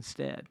this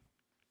instead.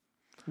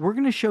 We're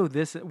going to show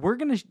this. We're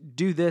going to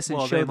do this and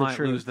show the truth. Well,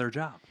 they might lose their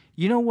job.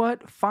 You know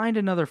what? Find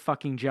another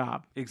fucking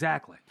job.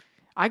 Exactly.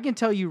 I can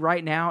tell you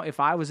right now, if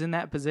I was in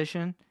that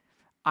position,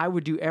 I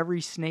would do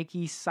every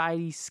snaky,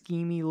 sidey,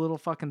 schemy little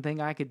fucking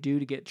thing I could do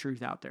to get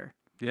truth out there.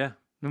 Yeah.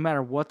 No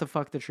matter what the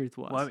fuck the truth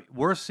was. Well,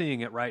 we're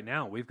seeing it right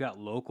now. We've got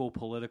local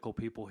political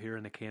people here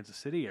in the Kansas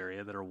City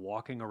area that are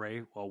walking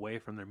away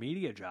from their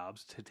media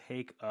jobs to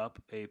take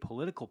up a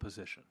political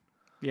position.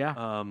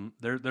 Yeah.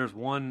 There's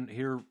one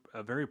here,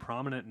 a very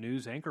prominent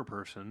news anchor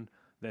person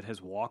that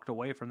has walked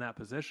away from that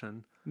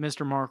position.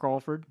 Mr. Mark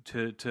Alford.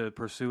 To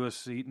pursue a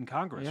seat in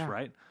Congress,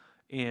 right?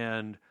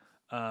 And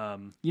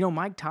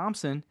Mike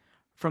Thompson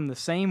from the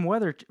same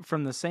was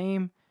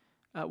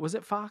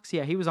it Fox?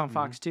 Yeah, he was on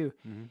Fox too.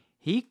 Mm-hmm.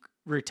 He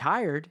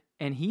retired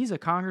and he's a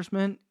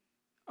congressman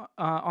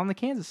on the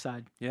Kansas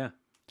side. Yeah.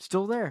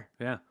 Still there.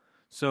 Yeah.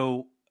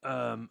 So,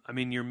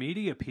 your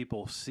media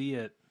people see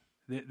it.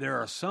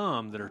 There are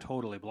some that are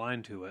totally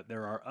blind to it.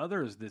 There are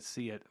others that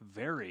see it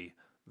very,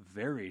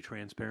 very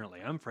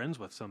transparently. I'm friends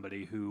with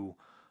somebody who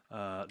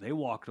they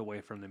walked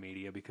away from the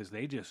media because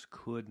they just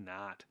could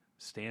not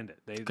stand it.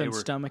 They couldn't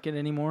stomach it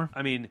anymore.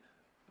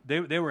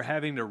 They were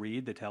having to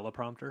read the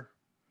teleprompter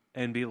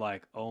and be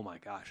like, "Oh my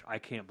gosh, I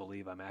can't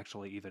believe I'm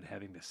actually even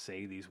having to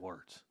say these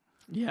words."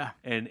 Yeah,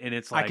 and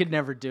it's like I could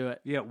never do it.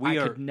 Yeah, I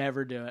could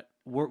never do it.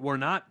 We're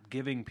not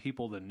giving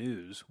people the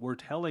news. We're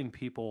telling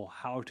people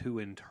how to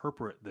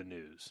interpret the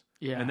news.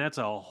 Yeah, and that's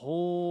a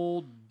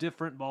whole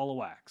different ball of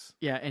wax.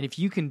 Yeah, and if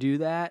you can do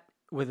that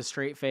with a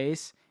straight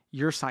face,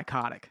 you're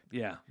psychotic.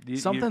 Yeah,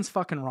 something's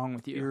fucking wrong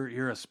with you.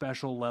 You're a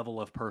special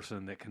level of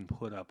person that can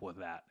put up with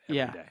that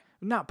every day.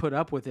 Not put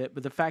up with it,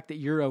 but the fact that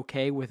you're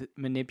okay with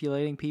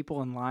manipulating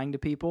people and lying to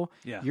people,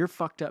 you're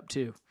fucked up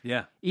too.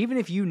 Yeah. Even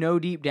if you know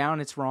deep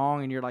down it's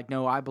wrong and you're like,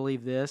 no, I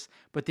believe this,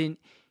 but then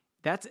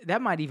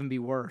that might even be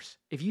worse.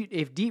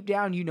 If deep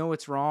down you know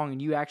it's wrong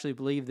and you actually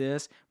believe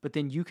this, but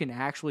then you can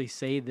actually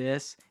say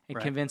this and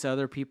convince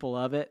other people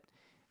of it,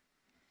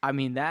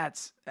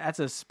 that's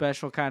a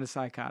special kind of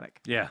psychotic.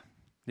 Yeah.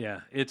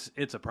 Yeah. It's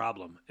a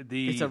problem.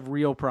 It's a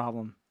real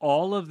problem.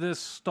 All of this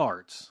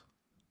starts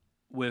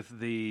with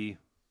the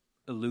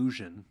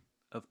illusion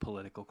of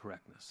political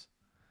correctness.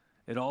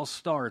 It all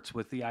starts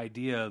with the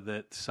idea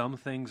that some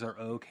things are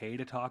okay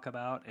to talk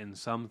about and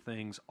some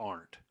things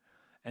aren't.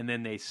 And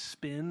then they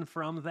spin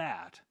from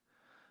that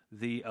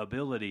the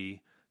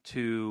ability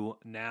to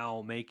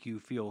now make you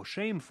feel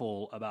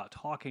shameful about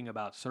talking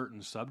about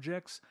certain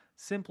subjects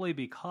simply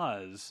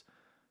because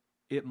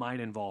it might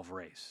involve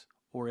race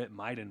or it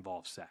might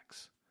involve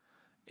sex.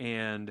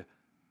 And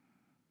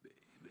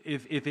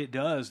if it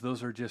does,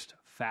 those are just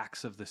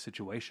facts of the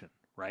situation,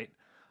 right?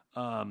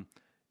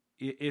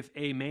 If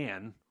a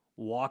man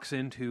walks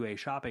into a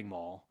shopping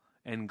mall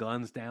and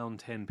guns down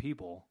 10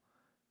 people,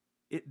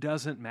 it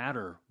doesn't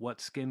matter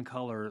what skin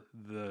color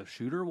the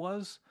shooter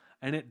was,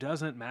 and it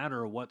doesn't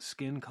matter what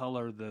skin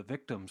color the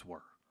victims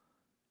were.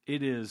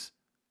 It is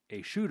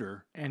a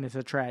shooter. And it's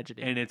a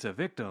tragedy. And it's a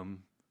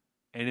victim,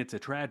 and it's a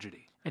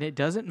tragedy. And it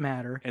doesn't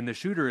matter. And the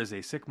shooter is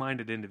a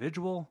sick-minded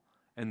individual,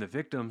 and the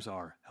victims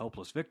are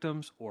helpless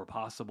victims or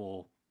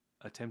possible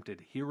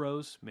attempted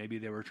heroes. Maybe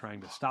they were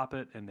trying to stop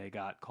it and they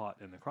got caught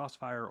in the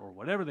crossfire or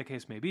whatever the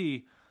case may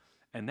be.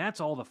 And that's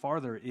all the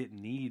farther it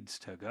needs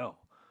to go.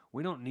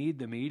 We don't need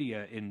the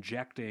media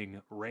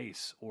injecting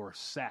race or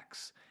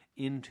sex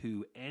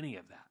into any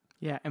of that.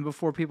 Yeah, and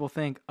before people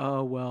think,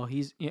 oh, well,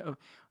 he's,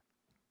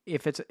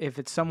 if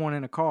it's someone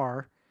in a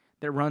car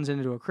that runs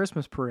into a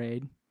Christmas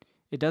parade,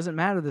 it doesn't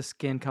matter the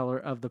skin color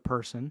of the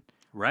person.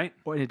 Right.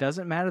 Or it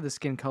doesn't matter the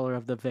skin color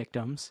of the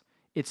victims.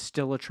 It's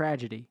still a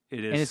tragedy.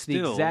 It is. And it's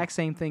the exact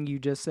same thing you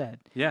just said.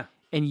 Yeah.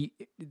 And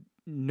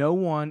no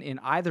one in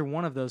either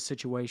one of those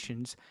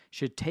situations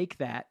should take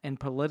that and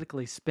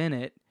politically spin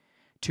it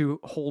to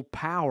hold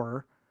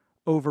power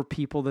over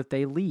people that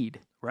they lead.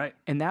 Right.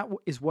 And that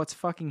is what's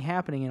fucking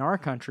happening in our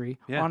country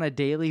on a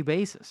daily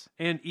basis.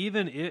 And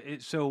even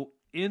so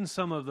in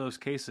some of those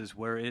cases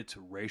where it's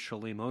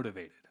racially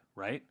motivated,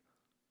 right?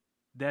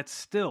 That's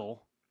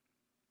still...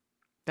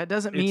 That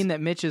doesn't mean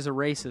that Mitch is a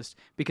racist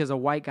because a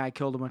white guy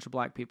killed a bunch of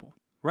black people.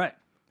 Right.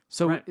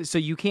 So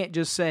you can't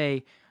just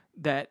say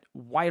that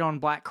white on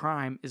black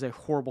crime is a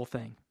horrible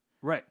thing.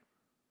 Right.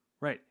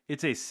 Right.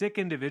 It's a sick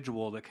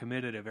individual that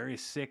committed a very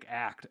sick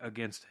act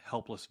against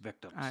helpless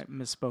victims. I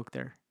misspoke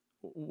there.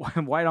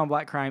 White on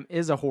black crime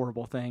is a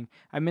horrible thing.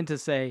 I meant to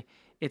say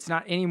it's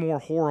not any more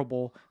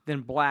horrible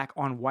than black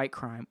on white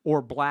crime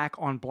or black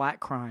on black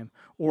crime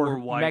or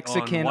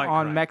Mexican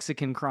on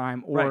Mexican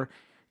crime or...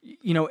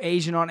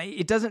 Asian on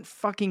it doesn't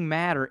fucking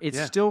matter.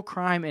 It's still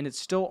crime and it's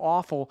still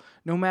awful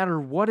no matter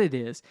what it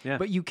is. Yeah.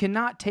 But you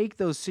cannot take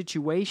those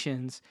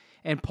situations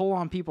and pull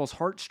on people's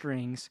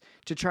heartstrings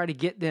to try to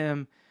get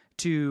them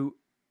to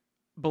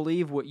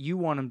believe what you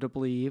want them to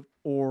believe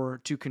or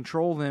to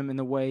control them in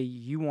the way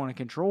you want to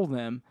control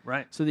them.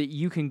 Right. So that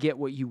you can get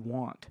what you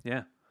want.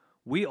 Yeah.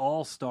 We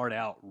all start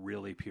out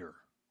really pure.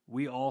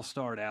 We all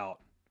start out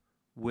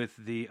with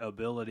the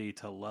ability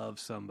to love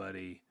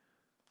somebody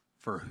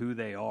for who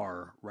they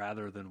are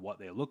rather than what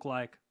they look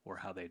like or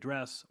how they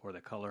dress or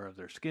the color of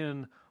their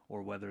skin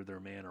or whether they're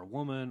man or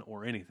woman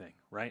or anything,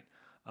 right?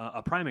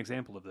 A prime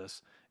example of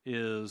this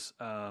is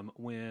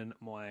when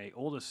my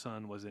oldest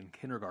son was in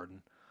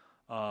kindergarten.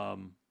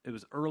 It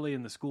was early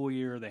in the school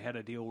year. They had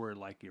a deal where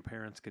like your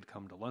parents could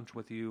come to lunch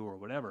with you or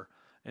whatever.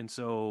 And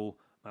so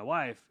my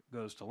wife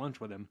goes to lunch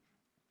with him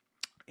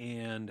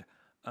and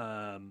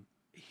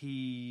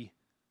he's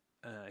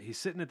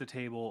sitting at the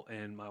table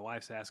and my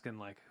wife's asking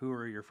like, who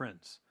are your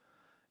friends?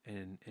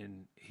 And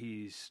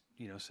he's,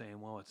 saying,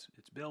 well,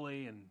 it's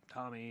Billy and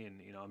Tommy.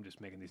 And, I'm just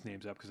making these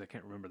names up because I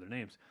can't remember their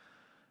names.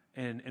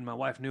 And my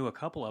wife knew a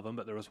couple of them,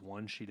 but there was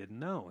one she didn't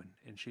know.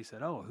 And she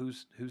said, oh,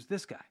 who's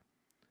this guy?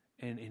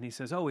 And he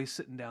says, oh, he's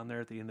sitting down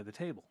there at the end of the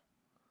table.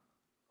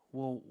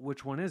 Well,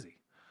 which one is he?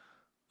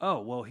 Oh,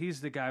 well,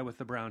 he's the guy with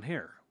the brown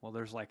hair. Well,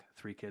 there's like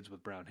 3 kids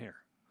with brown hair.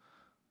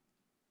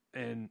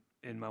 And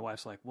my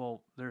wife's like,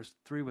 well, there's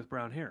 3 with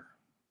brown hair.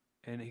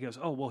 And he goes,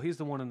 oh, well, he's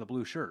the one in the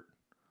blue shirt.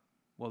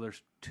 Well,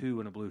 there's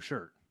 2 in a blue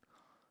shirt.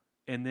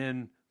 And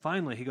then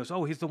finally he goes,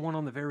 oh, he's the one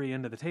on the very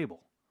end of the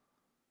table.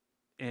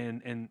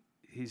 And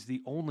he's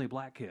the only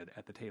black kid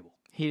at the table.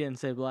 He didn't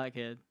say black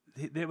kid.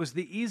 It was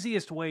the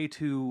easiest way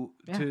to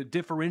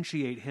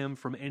differentiate him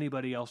from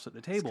anybody else at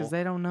the table. Because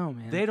they don't know,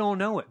 man. They don't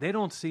know it. They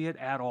don't see it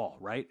at all,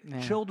 right? Yeah.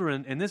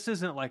 Children, and this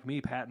isn't like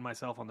me patting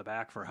myself on the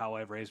back for how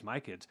I've raised my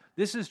kids.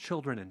 This is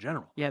children in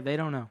general. Yeah, they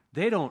don't know.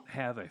 They don't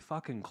have a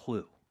fucking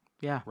clue.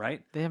 Yeah.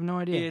 Right? They have no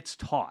idea. It's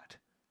taught.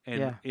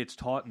 And it's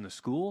taught in the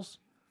schools.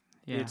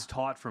 Yeah. It's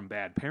taught from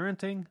bad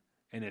parenting.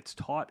 And it's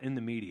taught in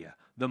the media.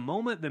 The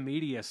moment the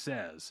media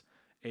says...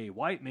 a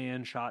white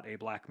man shot a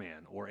black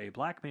man, or a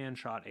black man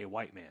shot a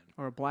white man.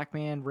 Or a black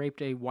man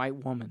raped a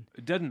white woman.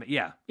 It doesn't,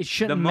 It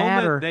shouldn't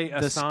matter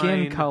the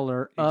skin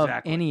color of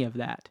any of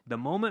that. The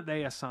moment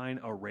they assign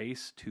a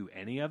race to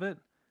any of it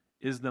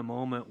is the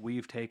moment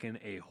we've taken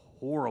a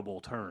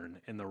horrible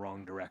turn in the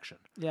wrong direction.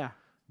 Yeah.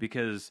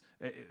 Because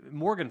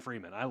Morgan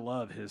Freeman, I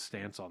love his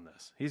stance on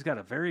this. He's got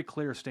a very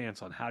clear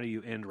stance on how do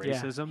you end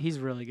racism. Yeah, he's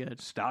really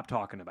good. Stop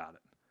talking about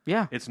it.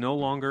 Yeah. It's no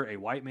longer a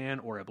white man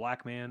or a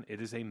black man.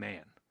 It is a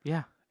man.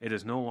 Yeah. It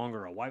is no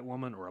longer a white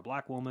woman or a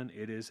black woman.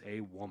 It is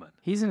a woman.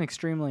 He's an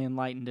extremely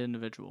enlightened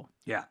individual.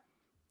 Yeah.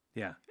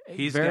 Yeah.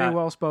 He's very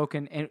well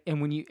spoken.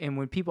 And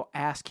when people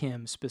ask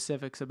him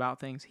specifics about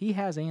things, he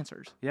has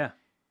answers. Yeah.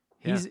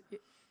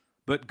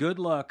 But good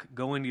luck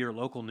going to your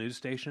local news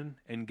station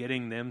and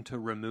getting them to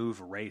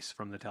remove race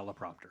from the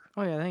teleprompter.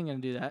 Oh, yeah, they ain't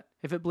going to do that.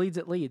 If it bleeds,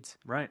 it leads.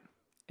 Right.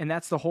 And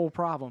that's the whole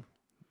problem.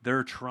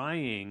 They're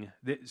trying.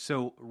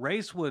 So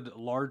race would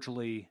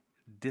largely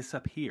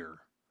disappear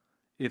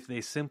if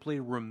they simply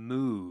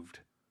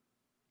removed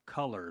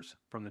colors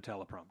from the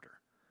teleprompter.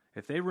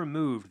 If they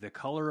removed the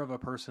color of a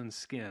person's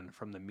skin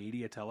from the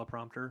media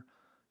teleprompter,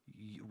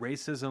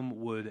 racism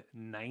would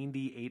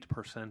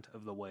 98%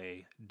 of the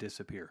way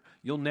disappear.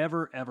 You'll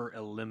never, ever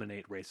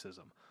eliminate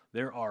racism.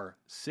 There are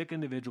sick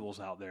individuals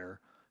out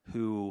there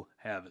who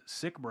have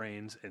sick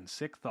brains and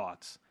sick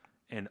thoughts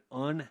and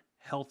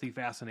unhealthy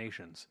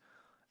fascinations,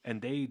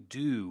 and they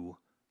do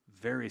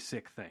very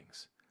sick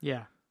things.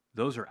 Yeah.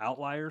 Those are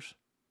outliers.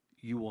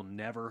 You will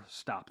never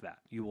stop that.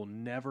 You will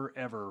never,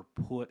 ever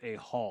put a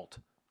halt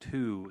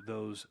to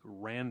those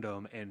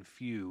random and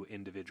few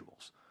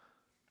individuals.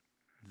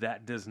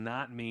 That does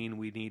not mean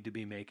we need to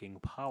be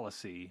making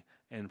policy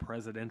and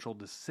presidential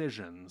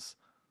decisions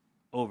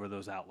over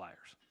those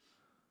outliers.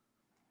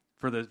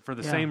 For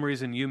the same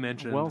reason you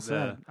mentioned. Well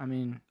said. I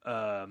mean,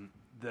 was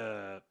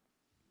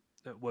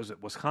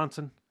it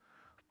Wisconsin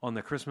on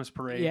the Christmas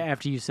parade? Yeah,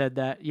 after you said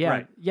that. Yeah.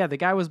 Right. Yeah, the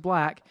guy was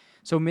black.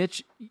 So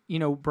Mitch,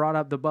 brought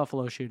up the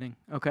Buffalo shooting,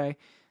 okay?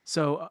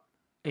 So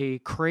a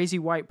crazy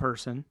white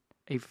person,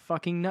 a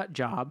fucking nut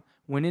job,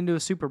 went into a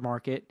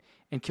supermarket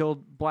and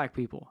killed black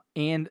people.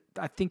 And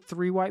I think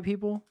 3 white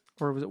people,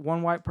 or was it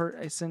 1 white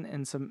person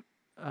and some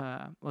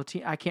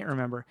I can't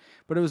remember,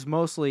 but it was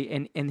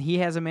mostly, and he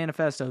has a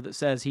manifesto that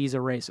says he's a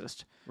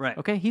racist. Right.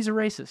 Okay, he's a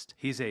racist.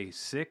 He's a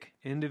sick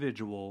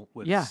individual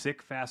with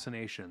sick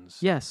fascinations.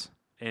 Yes.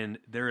 And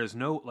there is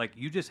no,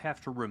 you just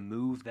have to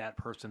remove that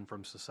person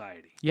from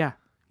society. Yeah.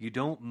 You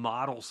don't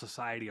model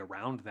society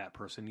around that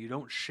person. You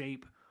don't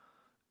shape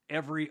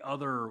every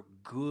other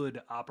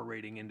good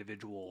operating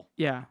individual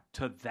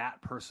to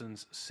that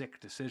person's sick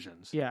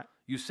decisions. Yeah.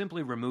 You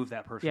simply remove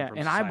that person from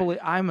and society.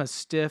 I'm a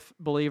stiff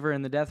believer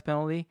in the death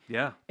penalty.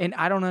 Yeah. And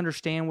I don't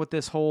understand what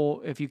this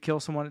whole, if you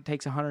kill someone, it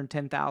takes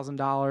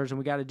 $110,000 and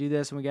we got to do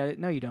this and we got to,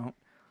 no, you don't.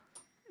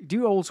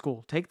 Do old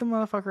school. Take the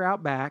motherfucker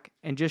out back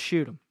and just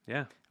shoot him.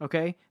 Yeah.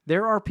 Okay?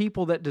 There are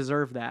people that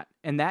deserve that,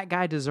 and that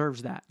guy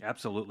deserves that.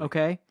 Absolutely.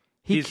 Okay?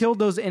 He killed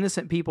those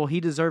innocent people. He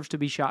deserves to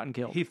be shot and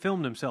killed. He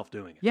filmed himself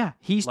doing it. Yeah.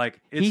 It's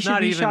he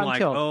not even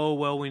killed. oh,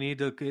 well, we need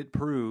to get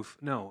proof.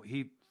 No,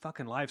 he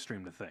fucking live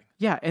streamed the thing.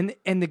 Yeah, and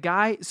the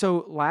guy,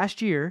 so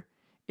last year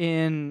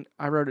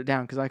I wrote it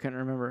down because I couldn't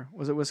remember.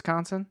 Was it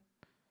Wisconsin?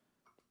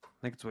 I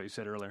think it's what you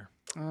said earlier.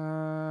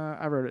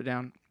 I wrote it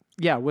down.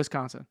 Yeah,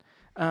 Wisconsin.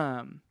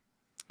 A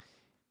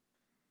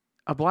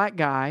black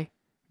guy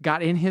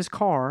got in his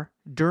car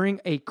during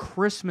a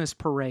Christmas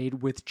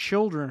parade with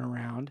children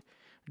around,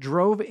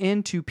 drove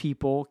into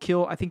people,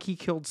 I think he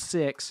killed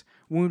 6,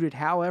 wounded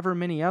however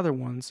many other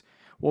ones.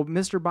 Well,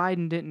 Mr.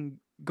 Biden didn't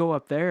go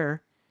up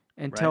there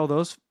and tell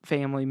those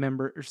family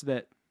members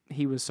that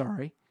he was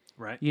sorry.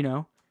 Right.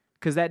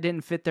 Because that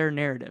didn't fit their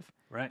narrative.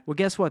 Right. Well,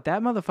 guess what?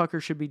 That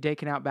motherfucker should be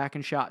taken out back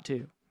and shot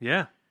too.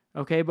 Yeah.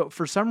 Okay, but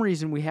for some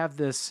reason we have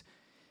this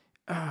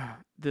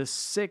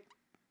sick,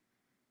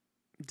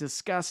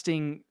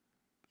 disgusting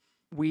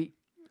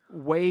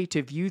way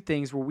to view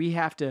things where we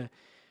have to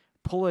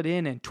pull it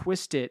in and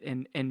twist it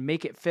and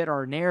make it fit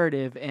our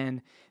narrative,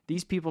 and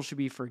these people should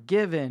be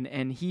forgiven,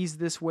 and he's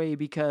this way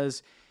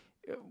because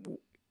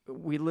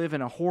we live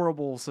in a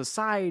horrible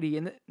society.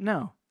 And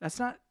that's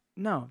not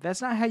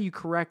how you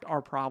correct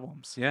our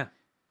problems. Yeah.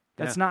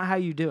 That's not how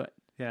you do it.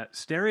 Yeah.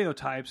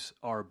 Stereotypes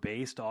are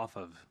based off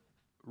of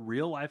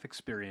real life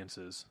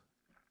experiences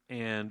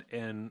and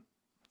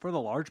for the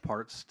large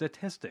part,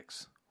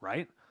 statistics,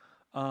 right?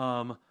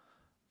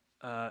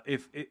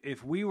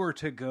 If we were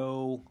to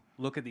go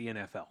look at the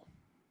NFL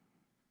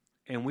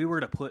and we were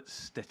to put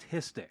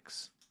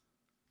statistics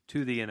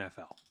to the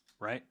NFL,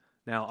 right?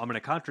 Now, I'm going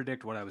to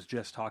contradict what I was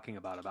just talking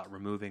about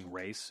removing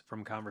race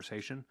from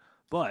conversation,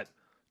 but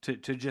to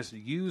just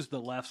use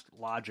the left's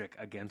logic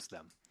against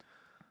them.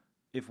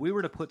 If we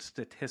were to put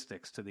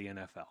statistics to the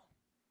NFL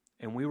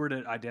and we were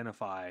to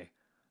identify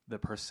the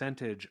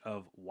percentage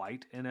of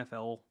white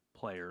NFL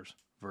players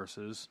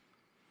versus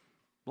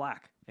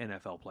black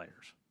NFL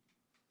players,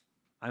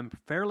 I'm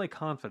fairly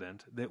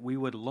confident that we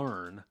would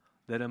learn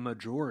that a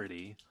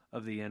majority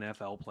of the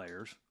NFL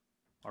players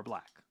are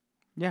black.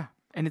 Yeah,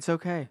 and it's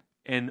okay.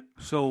 And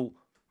so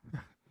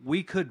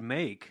we could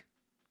make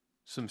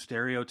some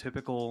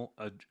stereotypical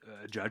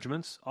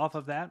judgments off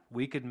of that.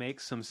 We could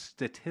make some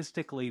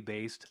statistically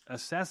based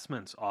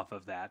assessments off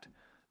of that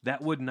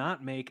would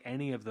not make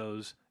any of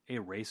those a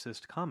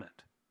racist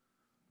comment,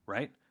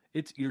 right?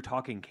 You're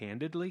talking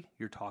candidly,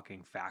 you're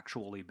talking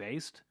factually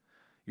based,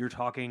 you're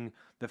talking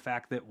the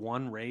fact that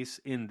one race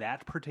in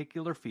that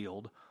particular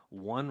field,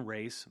 one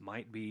race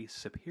might be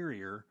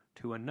superior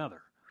to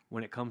another.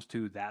 when it comes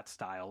to that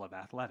style of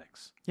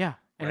athletics. Yeah.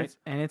 Right?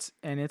 And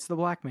it's the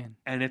black man.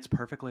 And it's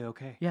perfectly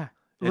okay. Yeah.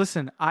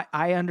 Listen,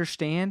 I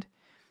understand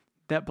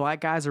that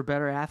black guys are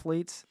better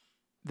athletes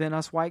than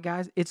us white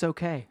guys. It's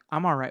okay.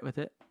 I'm all right with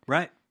it.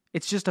 Right.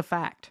 It's just a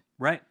fact.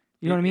 Right.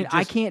 You know what I mean?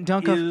 I can't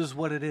dunk it is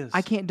what it is.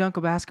 I can't dunk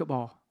a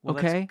basketball. Well,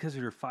 okay? that's because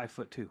you're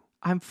 5'2".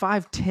 I'm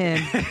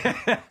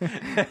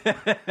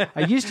 5'10".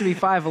 I used to be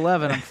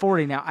 5'11". I'm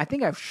 40 now. I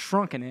think I've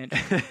shrunk an inch.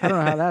 I don't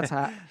know how that's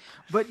hot.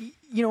 But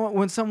you know what?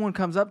 When someone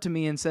comes up to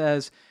me and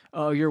says,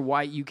 "Oh, you're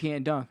white, you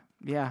can't dunk."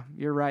 Yeah,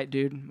 you're right,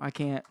 dude. I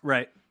can't.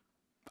 Right.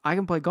 I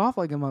can play golf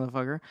like a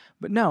motherfucker,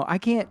 but no, I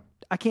can't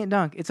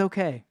dunk. It's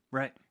okay.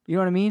 Right. You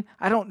know what I mean?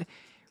 I don't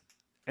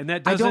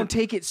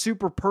take it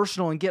super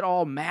personal and get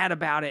all mad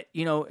about it.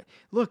 You know,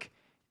 look,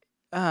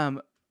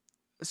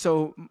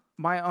 so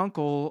my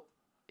uncle,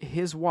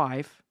 his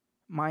wife,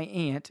 my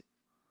aunt,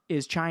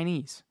 is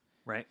Chinese.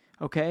 Right.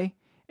 Okay?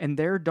 And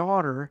their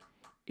daughter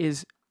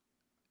is,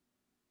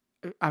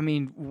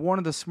 one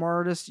of the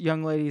smartest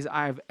young ladies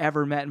I've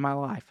ever met in my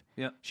life.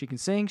 Yeah. She can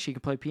sing. She can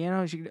play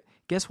piano.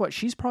 Guess what?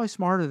 She's probably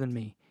smarter than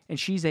me, and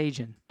she's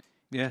Asian.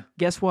 Yeah.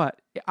 Guess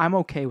what? I'm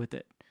okay with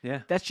it.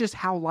 Yeah. That's just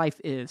how life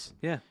is.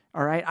 Yeah.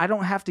 All right? I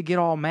don't have to get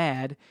all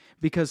mad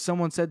because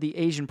someone said the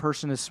Asian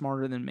person is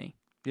smarter than me.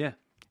 Yeah.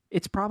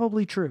 It's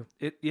probably true.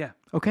 Yeah.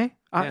 Okay?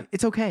 Yeah.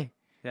 It's okay.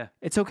 Yeah.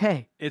 It's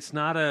okay. It's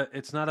not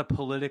a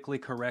politically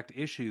correct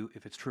issue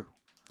if it's true.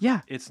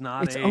 Yeah. It's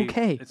not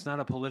okay. It's not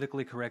a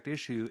politically correct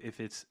issue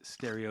if it's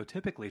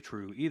stereotypically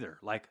true either.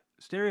 Like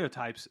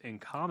stereotypes in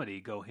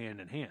comedy go hand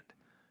in hand.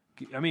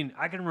 I mean,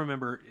 I can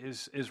remember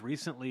as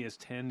recently as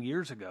 10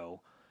 years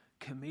ago,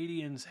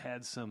 comedians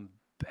had some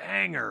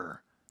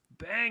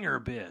banger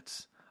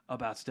bits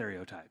about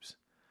stereotypes.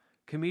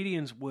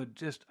 Comedians would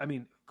just,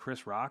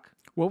 Chris Rock.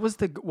 What was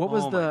my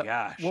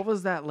gosh. What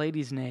was that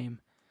lady's name?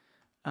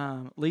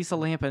 Lisa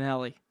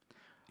Lampanelli.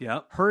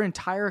 Yep. Her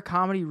entire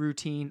comedy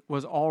routine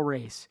was all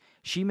race.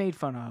 She made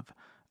fun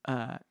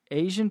of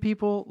Asian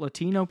people,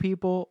 Latino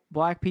people,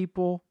 black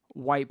people,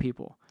 white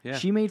people. Yeah.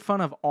 She made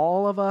fun of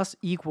all of us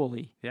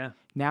equally. Yeah.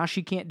 Now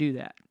she can't do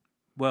that.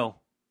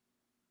 Well,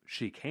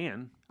 she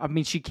can.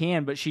 She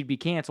can, but she'd be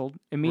canceled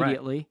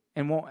immediately. Right.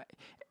 And won't.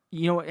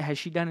 You know, has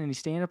she done any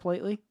stand-up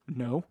lately?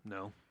 No.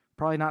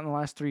 Probably not in the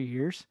last 3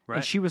 years. Right.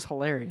 And she was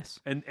hilarious.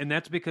 And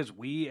that's because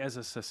we as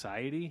a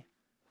society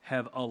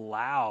have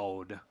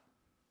allowed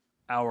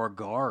our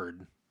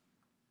guard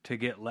to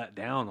get let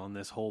down on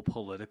this whole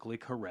politically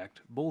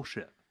correct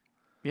bullshit.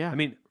 Yeah.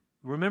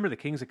 Remember the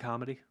Kings of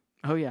Comedy?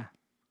 Oh, yeah.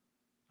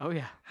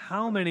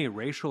 How many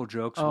racial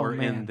jokes were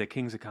in the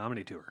Kings of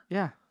Comedy tour?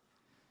 Yeah.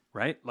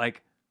 Right?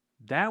 Like,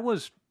 that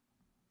was,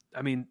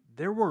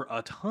 there were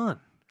a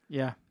ton.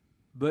 Yeah.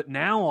 But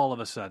now, all of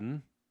a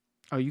sudden,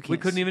 we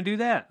couldn't even do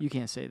that. You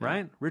can't say that.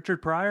 Right?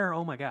 Richard Pryor,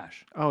 oh my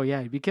gosh. Oh,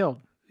 yeah, he'd be killed.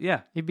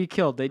 Yeah. He'd be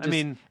killed.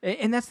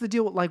 And that's the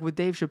deal with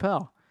Dave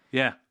Chappelle.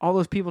 Yeah. All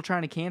those people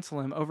trying to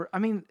cancel him over,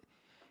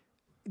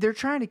 they're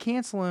trying to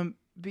cancel him.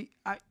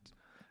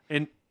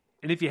 And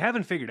if you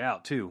haven't figured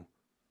out, too,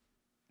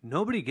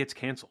 nobody gets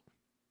canceled.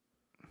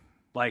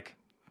 Like...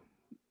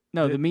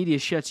 No, the media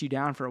shuts you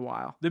down for a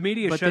while. The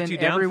media shuts you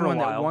down for a while. Everyone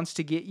that wants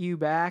to get you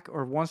back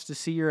or wants to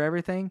see your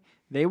everything,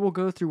 they will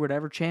go through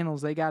whatever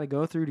channels they got to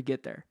go through to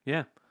get there.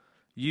 Yeah.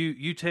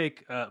 You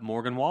take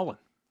Morgan Wallen.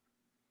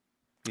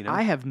 You know?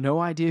 I have no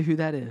idea who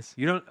that is.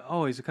 You don't?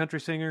 Oh, he's a country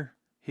singer.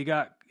 He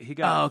got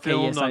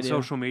filmed on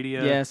social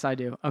media. Yes, I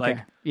do.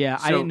 Okay.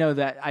 I didn't know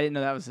that. I didn't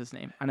know that was his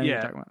name. I know what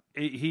you're talking about.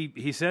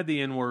 He said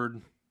the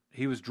N-word.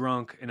 He was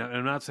drunk, and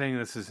I'm not saying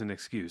this is an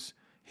excuse.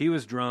 He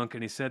was drunk,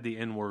 and he said the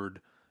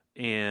N-word.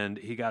 And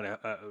he got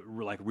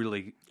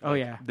really.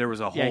 There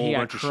was a whole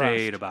bunch of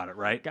shade about it,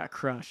 right? Got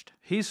crushed.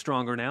 He's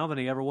stronger now than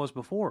he ever was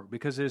before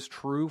because his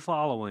true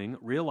following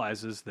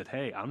realizes that,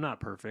 hey, I'm not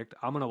perfect.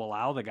 I'm going to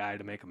allow the guy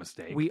to make a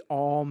mistake. We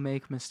all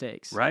make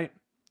mistakes, right?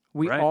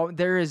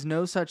 There is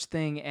no such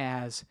thing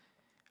as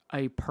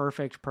a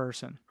perfect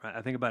person. Right.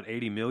 I think about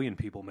 80 million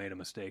people made a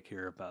mistake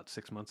here about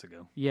 6 months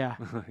ago. Yeah.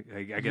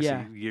 I guess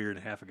a year and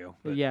a half ago.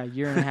 But. Yeah, a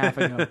year and a half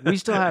ago. We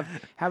still have,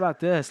 how about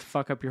this to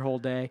fuck up your whole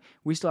day?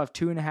 We still have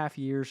 2.5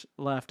 years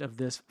left of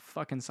this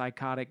fucking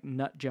psychotic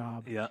nut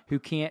job who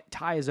can't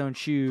tie his own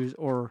shoes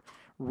or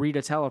read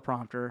a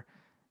teleprompter.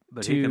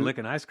 But he can lick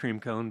an ice cream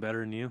cone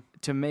better than you.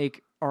 To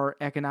make our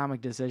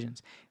economic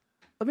decisions.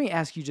 Let me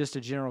ask you just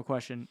a general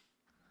question.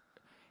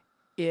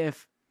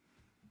 If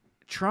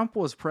Trump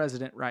was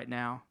president right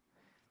now,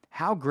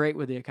 how great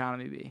would the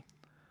economy be?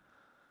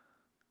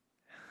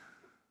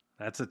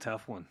 That's a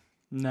tough one.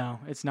 No,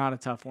 it's not a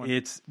tough one.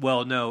 It's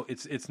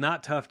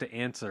not tough to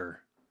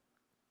answer.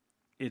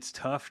 It's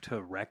tough to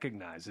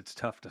recognize. It's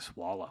tough to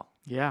swallow.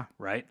 Yeah.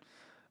 Right?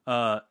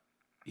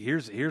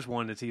 Here's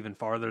one that's even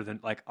farther than,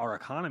 like, our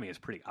economy is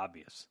pretty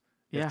obvious.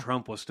 Yeah. If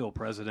Trump was still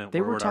president,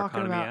 where would our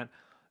economy at?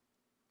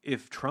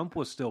 If Trump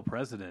was still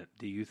president,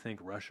 do you think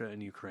Russia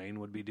and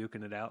Ukraine would be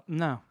duking it out?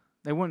 No.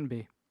 They wouldn't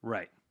be.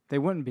 Right. They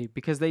wouldn't be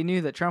because they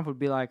knew that Trump would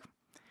be like,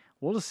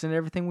 we'll just send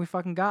everything we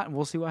fucking got and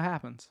we'll see what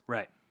happens.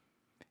 Right.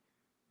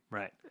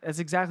 Right. That's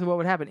exactly what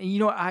would happen. And you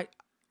know,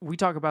 we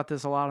talk about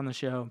this a lot on the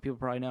show, and people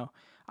probably know.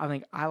 I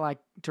think I like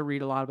to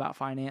read a lot about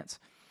finance.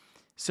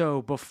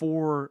 So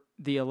before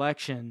the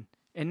election,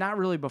 and not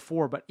really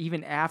before, but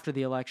even after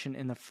the election,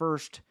 in the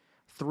first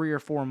 3 or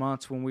 4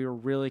 months when we were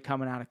really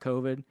coming out of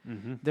COVID,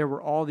 there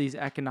were all these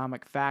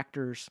economic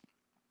factors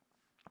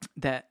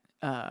that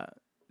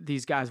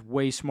these guys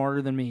way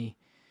smarter than me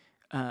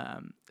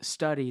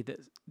study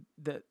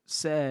that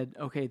said,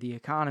 okay, the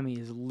economy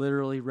is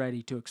literally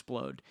ready to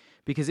explode,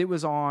 because it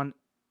was on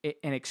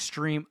an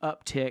extreme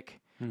uptick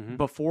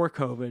before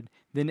COVID.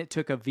 Then it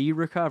took a V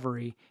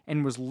recovery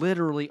and was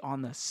literally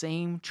on the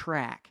same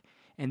track.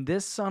 And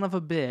this son of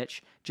a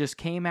bitch just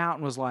came out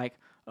and was like,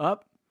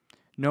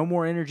 no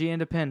more energy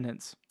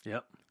independence.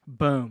 Yep.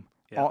 Boom.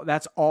 Yep.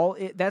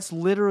 That's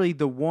literally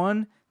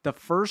the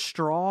first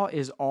straw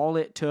is all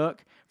it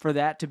took for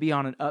that to be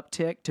on an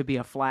uptick to be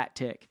a flat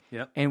tick.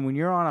 Yep. And when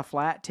you're on a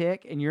flat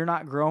tick and you're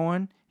not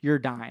growing, you're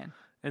dying.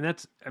 And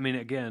that's,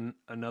 again,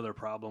 another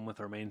problem with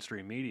our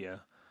mainstream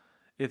media.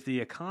 If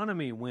the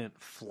economy went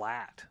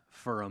flat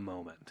for a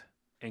moment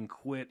and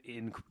quit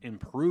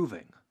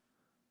improving,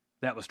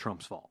 that was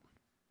Trump's fault.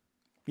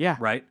 Yeah.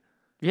 Right?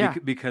 Yeah.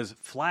 Because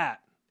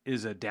flat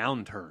is a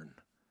downturn.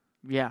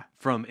 Yeah.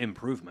 From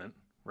improvement,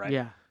 right?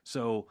 Yeah.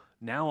 So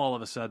now all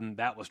of a sudden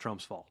that was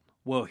Trump's fault.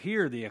 Well,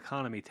 here the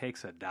economy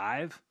takes a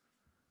dive,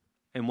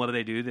 and what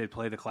do? They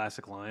play the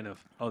classic line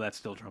of, that's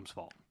still Trump's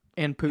fault.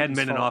 And Putin's hadn't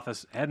been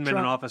fault.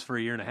 in office for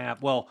a year and a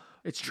half. Well,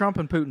 it's Trump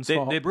and Putin's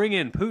fault. They bring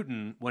in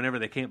Putin whenever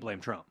they can't blame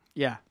Trump.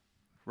 Yeah.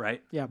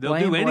 Right? Yeah. They'll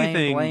do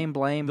anything.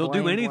 Blame. They'll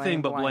do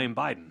anything but blame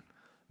Biden.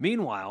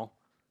 Meanwhile,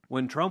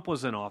 when Trump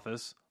was in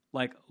office,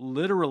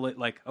 literally,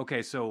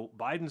 okay, so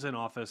Biden's in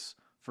office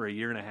for a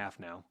year and a half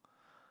now,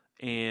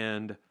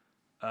 and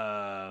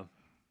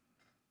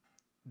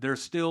they're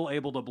still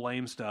able to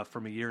blame stuff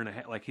from a year and a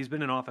half. He's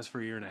been in office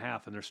for a year and a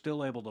half, and they're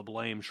still able to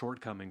blame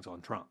shortcomings on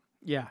Trump.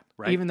 Yeah.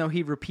 Right? Even though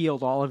he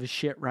repealed all of his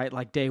shit, right?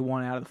 Day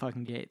one out of the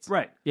fucking gates.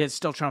 Right. Yeah, it's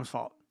still Trump's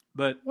fault.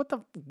 But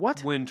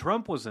what? When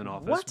Trump was in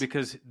office,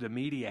 because the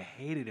media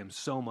hated him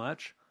so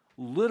much,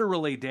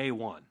 literally day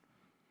one,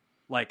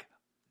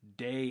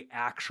 day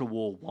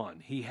actual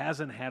one, he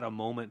hasn't had a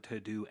moment to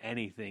do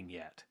anything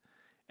yet.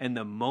 And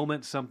the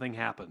moment something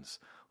happens,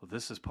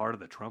 this is part of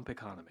the Trump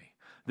economy.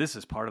 This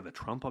is part of the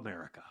Trump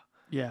America.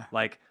 Yeah.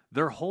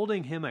 They're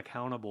holding him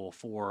accountable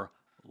for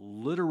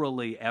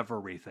literally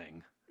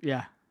everything.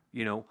 Yeah.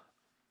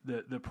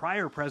 The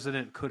prior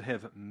president could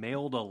have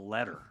mailed a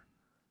letter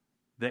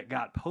that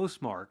got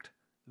postmarked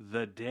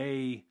the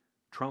day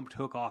Trump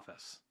took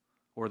office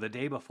or the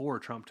day before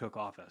Trump took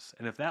office.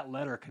 And if that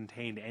letter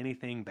contained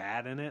anything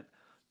bad in it,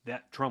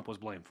 that Trump was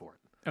blamed for it.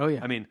 Oh,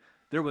 yeah.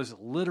 There was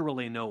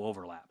literally no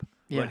overlap.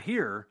 Yeah. But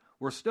here,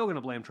 we're still going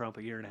to blame Trump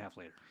a year and a half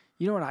later.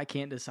 You know what I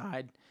can't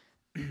decide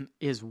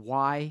is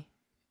why.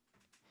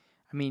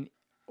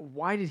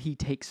 Why did he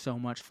take so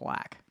much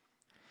flack?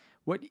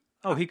 What?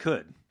 Oh, he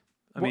could.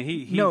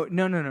 He No.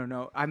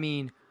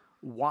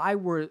 Why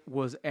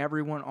was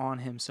everyone on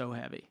him so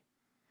heavy?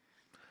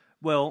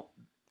 Well,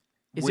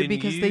 is it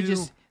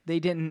because they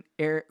didn't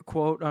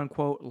quote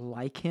unquote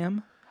like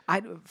him?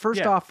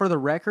 First off, for the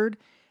record,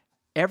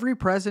 every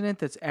president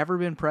that's ever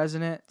been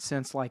president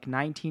since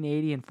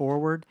 1980 and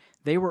forward,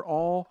 they were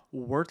all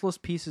worthless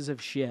pieces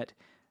of shit.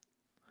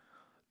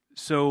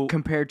 So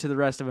compared to the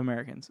rest of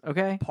Americans,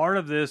 okay? Part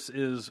of this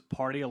is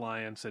party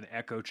alliance and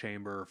echo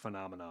chamber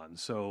phenomenon.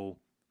 So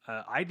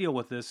I deal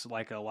with this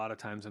a lot of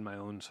times in my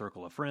own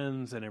circle of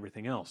friends and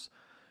everything else.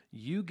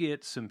 You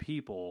get some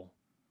people,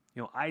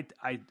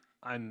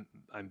 I'm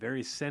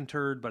very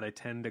centered, but I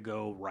tend to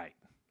go right.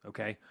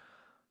 Okay,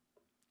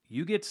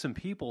 you get some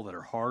people that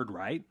are hard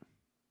right,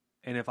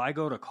 and if I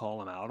go to call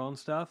them out on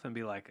stuff and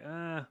be like,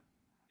 I'm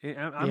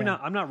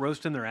not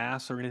roasting their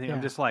ass or anything. Yeah.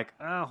 I'm just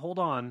hold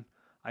on.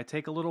 I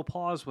take a little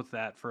pause with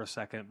that for a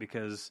second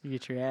because you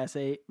get your ass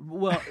ate.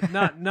 Well,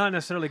 not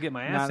necessarily get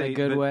my ass ate, not in a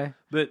good way.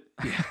 But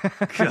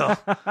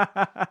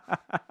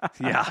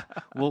yeah,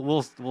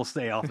 we'll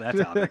stay off that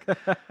topic.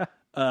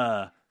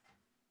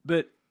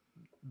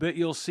 But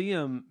you'll see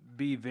them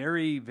be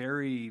very,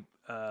 very.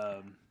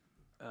 They'll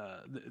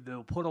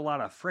put a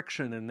lot of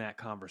friction in that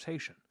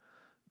conversation.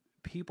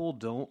 People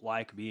don't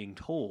like being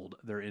told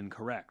they're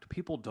incorrect.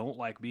 People don't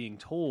like being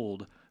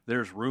told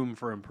there's room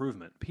for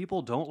improvement.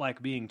 People don't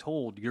like being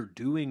told you're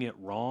doing it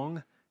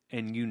wrong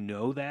and you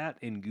know that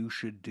and you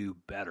should do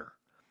better.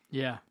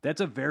 Yeah. That's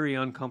a very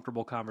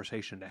uncomfortable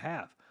conversation to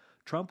have.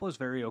 Trump was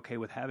very okay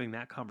with having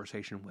that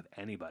conversation with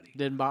anybody.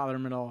 Didn't bother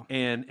him at all.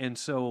 And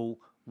so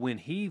when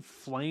he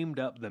flamed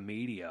up the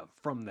media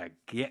from the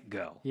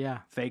get-go,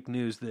 fake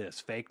news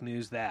this, fake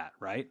news that,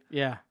 right?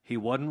 Yeah. He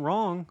wasn't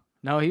wrong.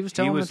 No, he was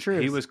telling the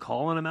truth. He was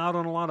calling him out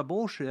on a lot of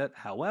bullshit.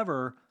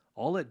 However,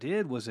 all it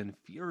did was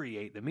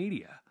infuriate the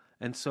media.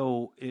 And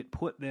so it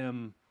put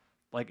them,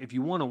 if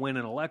you want to win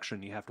an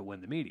election, you have to win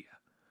the media.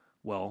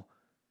 Well,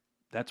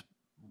 that's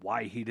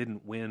why he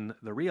didn't win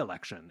the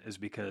re-election, is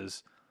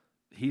because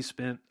he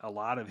spent a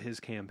lot of his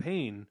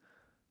campaign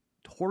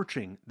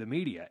torching the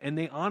media. And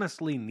they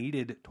honestly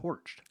needed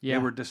torched. Yeah.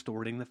 They were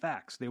distorting the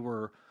facts. They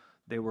were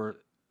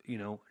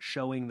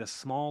showing the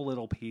small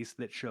little piece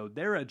that showed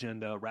their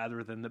agenda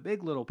rather than the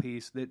big little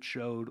piece that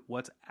showed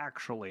what's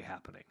actually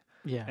happening.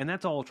 Yeah. And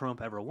that's all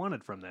Trump ever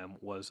wanted from them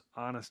was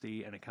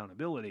honesty and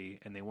accountability,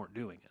 and they weren't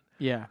doing it.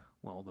 Yeah.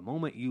 Well, the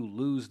moment you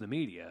lose the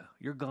media,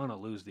 you're gonna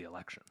lose the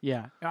election.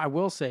 Yeah. I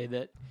will say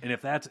that. And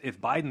if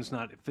Biden's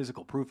not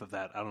physical proof of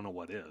that, I don't know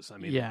what is. I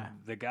mean,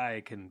 the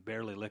guy can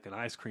barely lick an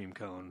ice cream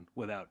cone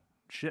without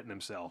shitting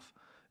himself,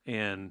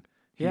 and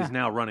he's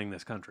now running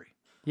this country.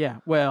 Yeah.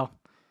 Well,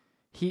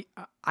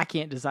 I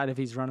can't decide if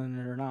he's running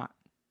it or not.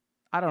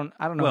 I don't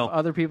know if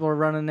other people are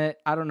running it.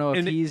 I don't know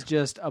if he's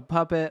just a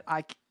puppet.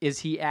 Is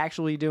he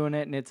actually doing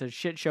it and it's a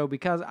shit show?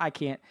 Because I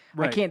can't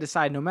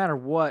decide. No matter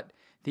what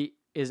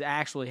is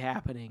actually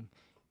happening,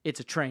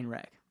 it's a train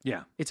wreck.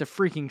 Yeah. It's a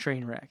freaking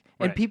train wreck.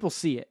 And people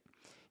see it.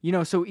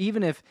 So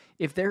even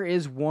if there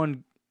is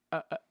one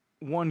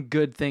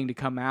good thing to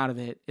come out of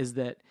it is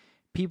that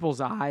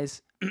people's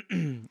eyes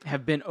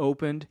have been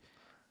opened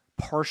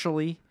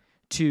partially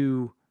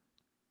to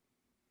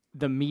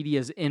the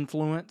media's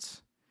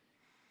influence.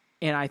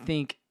 And I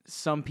think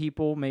some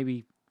people,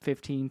 maybe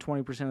 15,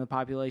 20% of the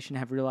population,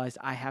 have realized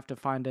I have to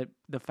find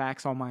the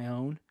facts on my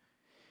own.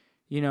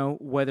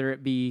 Whether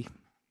it be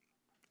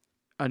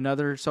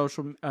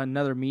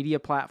another media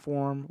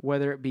platform,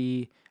 whether it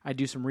be I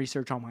do some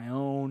research on my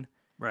own.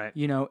 Right.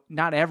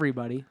 Not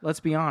everybody. Let's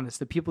be honest.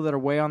 The people that are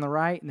way on the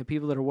right and the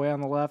people that are way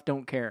on the left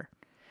don't care.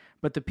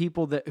 But the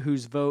people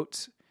whose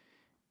votes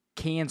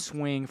can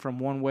swing from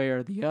one way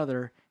or the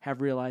other have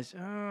realized,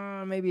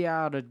 maybe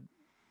I ought to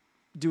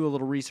do a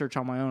little research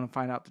on my own and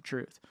find out the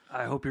truth.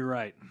 I hope you're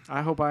right.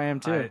 I hope I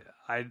am too.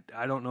 I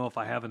don't know if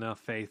I have enough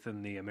faith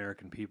in the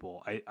American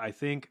people. I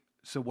think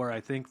so. Where I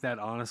think that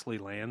honestly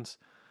lands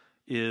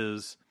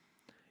is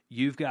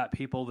you've got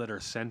people that are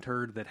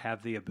centered that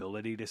have the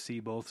ability to see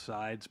both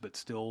sides but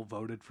still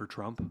voted for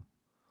Trump.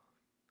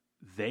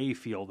 They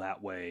feel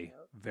that way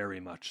very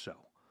much so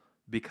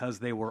because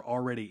they were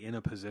already in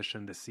a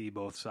position to see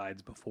both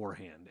sides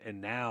beforehand.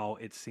 And now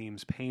it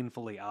seems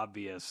painfully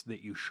obvious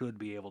that you should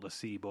be able to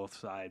see both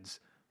sides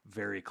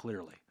very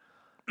clearly.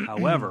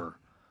 However,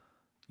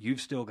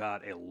 you've still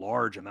got a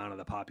large amount of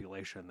the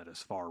population that is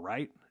far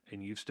right,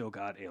 and you've still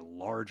got a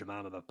large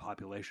amount of the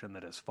population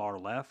that is far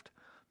left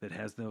that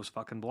has those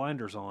fucking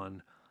blinders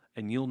on,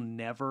 and you'll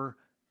never,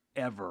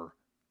 ever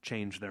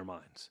change their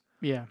minds.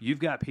 Yeah. You've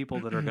got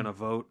people that are going to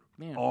vote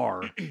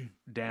R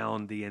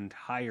down the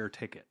entire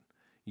ticket.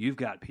 You've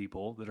got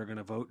people that are going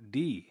to vote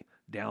D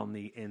down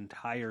the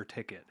entire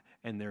ticket,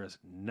 and there is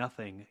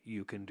nothing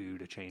you can do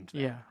to change that.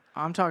 Yeah.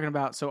 I'm talking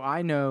about, so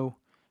I know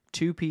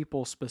two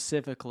people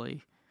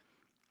specifically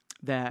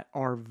that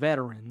are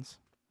veterans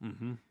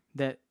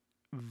that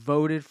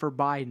voted for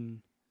Biden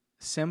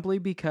simply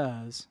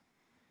because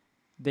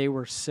they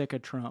were sick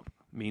of Trump.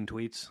 Mean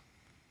tweets?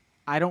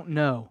 I don't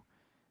know.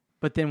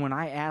 But then when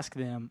I ask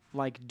them,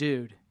 like,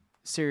 dude,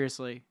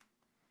 seriously,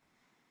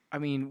 I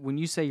mean, when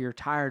you say you're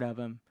tired of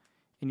him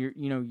and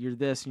you're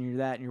this and you're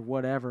that and you're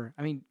whatever,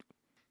 I mean,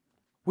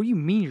 what do you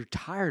mean you're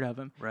tired of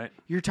him? Right.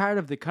 You're tired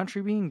of the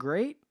country being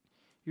great?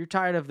 You're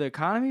tired of the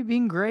economy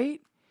being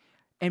great?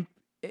 And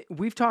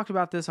we've talked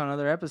about this on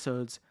other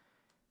episodes.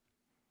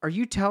 Are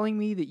you telling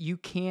me that you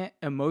can't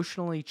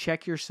emotionally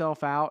check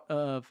yourself out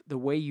of the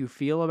way you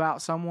feel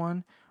about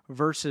someone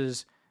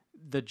versus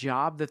the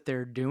job that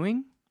they're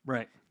doing?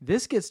 Right.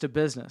 This gets to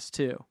business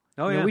too.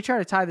 Oh, yeah. We try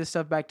to tie this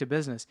stuff back to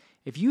business.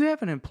 If you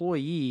have an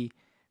employee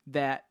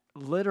that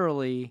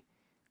literally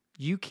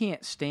you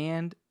can't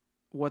stand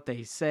what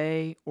they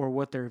say or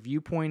what their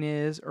viewpoint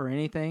is or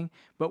anything,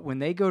 but when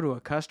they go to a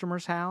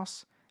customer's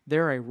house,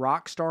 they're a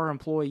rock star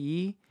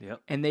employee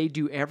and they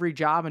do every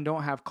job and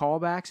don't have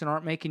callbacks and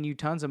aren't making you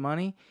tons of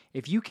money.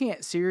 If you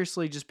can't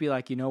seriously just be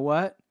like, you know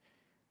what?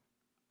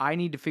 I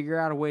need to figure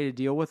out a way to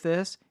deal with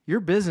this. Your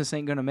business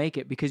ain't going to make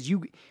it because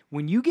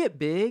when you get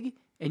big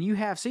and you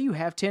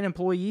have 10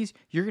 employees,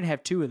 you're going to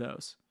have 2 of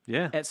those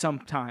at some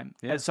time,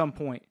 at some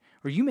point.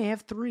 Or you may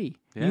have 3.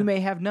 Yeah. You may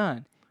have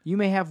none. You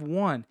may have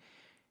 1.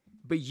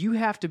 But you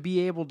have to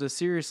be able to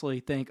seriously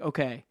think,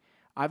 okay,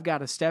 I've got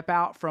to step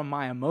out from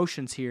my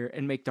emotions here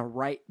and make the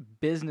right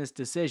business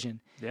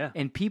decision. Yeah.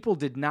 And people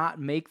did not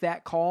make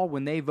that call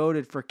when they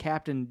voted for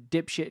Captain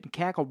Dipshit and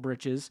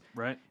Cacklebritches.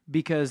 Right.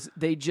 Because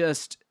they didn't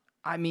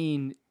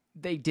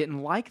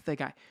like the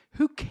guy.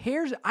 Who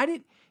cares?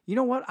 You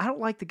know what? I don't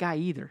like the guy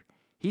either.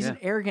 He's an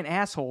arrogant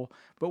asshole.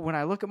 But when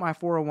I look at my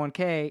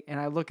 401k and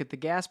I look at the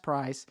gas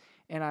price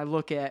and I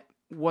look at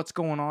what's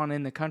going on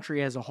in the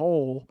country as a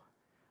whole,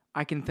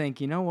 I can think,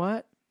 you know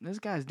what? This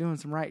guy's doing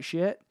some right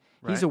shit.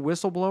 Right. He's a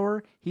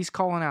whistleblower. He's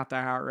calling out the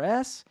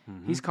IRS.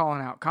 Mm-hmm. He's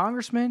calling out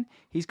congressmen.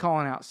 He's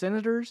calling out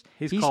senators.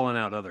 He's calling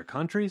out other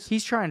countries.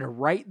 He's trying to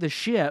right the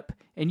ship,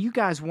 and you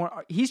guys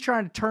he's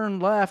trying to turn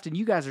left, and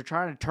you guys are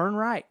trying to turn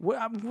right.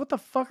 What the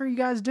fuck are you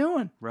guys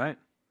doing? Right.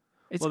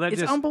 It's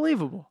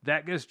unbelievable.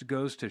 That just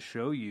goes to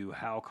show you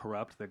how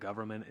corrupt the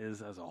government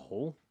is as a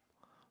whole,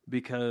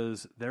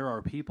 because there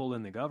are people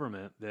in the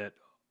government that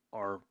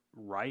are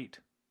right,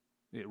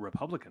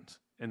 Republicans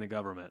in the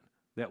government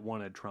that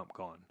wanted Trump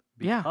gone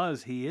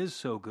because he is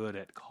so good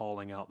at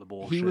calling out the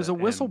bullshit. He was a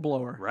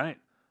whistleblower.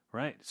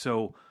 Right.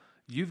 So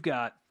you've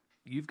got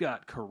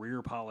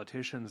career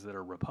politicians that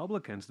are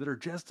Republicans that are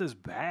just as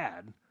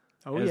bad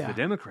as the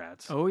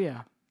Democrats. Oh,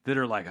 yeah. That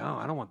are like,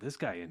 I don't want this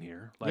guy in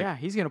here. Like, yeah,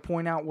 he's going to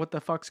point out what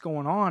the fuck's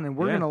going on, and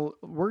we're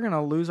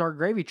gonna lose our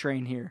gravy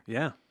train here.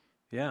 Yeah.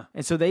 Yeah.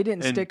 And so they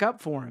didn't stick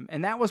up for him.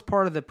 And that was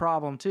part of the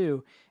problem,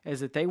 too,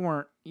 is that they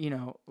weren't,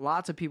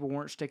 lots of people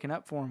weren't sticking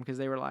up for him because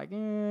they were like,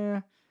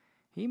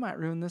 he might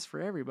ruin this for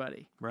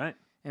everybody. Right.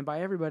 And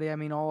by everybody, I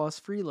mean all us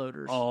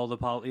freeloaders. All the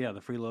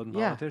freeloading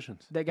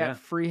politicians. They got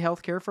free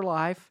healthcare for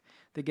life.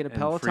 They get a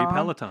Peloton. Free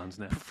Pelotons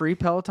now. Free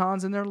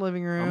Pelotons in their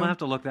living room. I'm going to have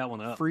to look that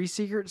one up. Free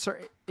secret.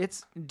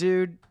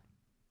 Dude,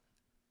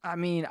 I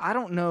mean, I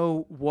don't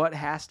know what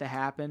has to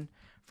happen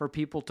for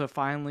people to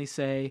finally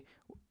say,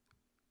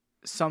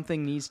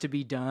 something needs to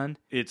be done.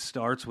 It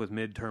starts with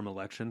midterm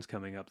elections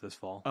coming up this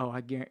fall. Oh, I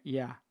guarantee.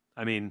 Yeah.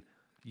 I mean,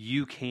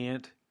 you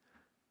can't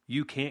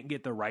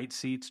get the right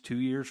seats 2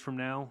 years from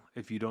now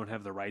if you don't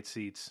have the right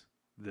seats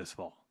this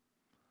fall.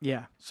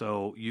 Yeah.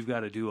 So you've got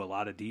to do a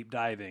lot of deep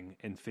diving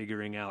and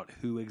figuring out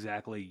who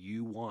exactly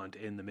you want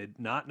in the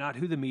not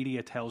who the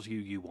media tells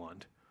you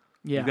want.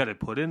 Yeah. You've got to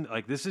put in,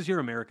 this is your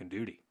American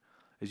duty,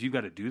 is you've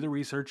got to do the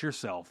research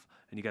yourself.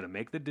 And you got to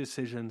make the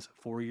decisions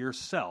for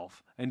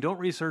yourself, and don't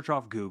research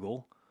off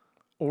Google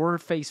or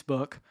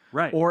Facebook,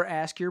 right? Or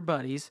ask your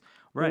buddies,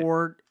 right?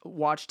 Or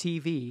watch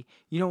TV.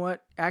 You know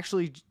what?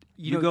 Actually,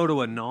 you go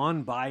to a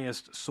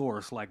non-biased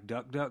source like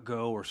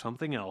DuckDuckGo or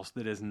something else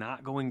that is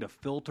not going to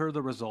filter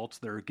the results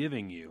they're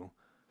giving you,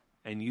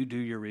 and you do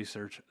your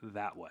research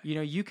that way.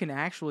 You can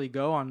actually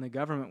go on the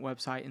government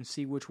website and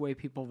see which way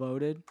people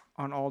voted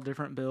on all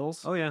different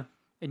bills. Oh yeah,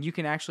 and you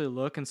can actually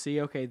look and see,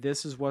 okay,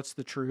 this is what's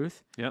the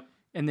truth. Yep.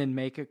 And then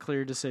make a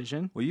clear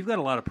decision. Well, you've got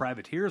a lot of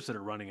privateers that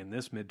are running in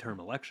this midterm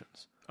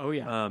elections. Oh,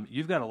 yeah.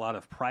 You've got a lot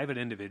of private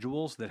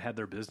individuals that had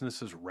their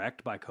businesses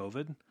wrecked by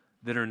COVID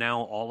that are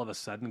now all of a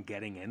sudden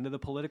getting into the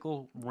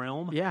political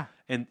realm. Yeah.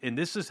 And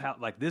this is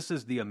this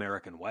is the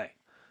American way.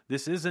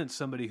 This isn't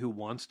somebody who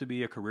wants to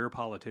be a career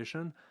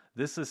politician.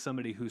 This is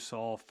somebody who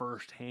saw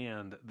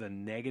firsthand the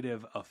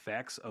negative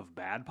effects of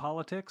bad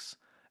politics.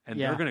 And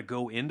they're going to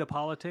go into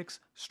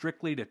politics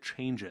strictly to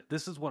change it.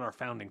 This is what our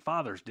founding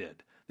fathers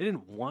did. They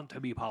didn't want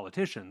to be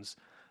politicians.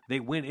 They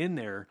went in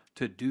there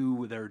to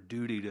do their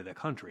duty to the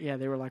country. Yeah,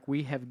 they were like,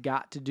 we have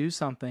got to do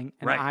something,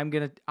 and right. I'm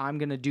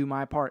gonna do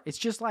my part. It's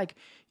just like,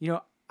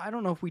 I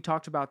don't know if we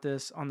talked about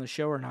this on the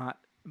show or not,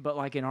 but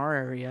like in our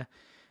area,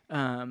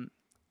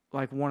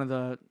 like one of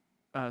the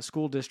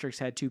school districts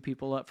had 2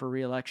 people up for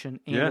re-election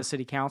and a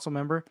city council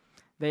member.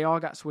 They all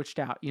got switched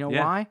out. You know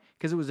why?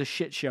 Because it was a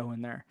shit show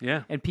in there.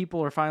 Yeah. And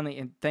people are finally,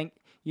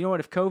 you know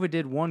what, if COVID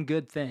did one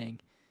good thing,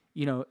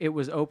 it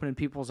was opening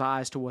people's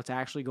eyes to what's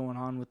actually going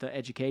on with the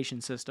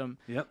education system,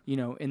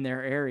 in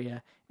their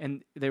area.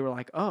 And they were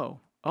like,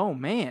 oh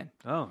man.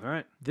 Oh, all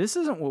right. This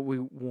isn't what we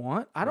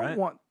want. I don't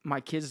want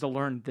my kids to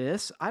learn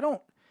this. I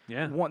don't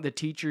want the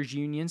teachers'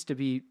 unions to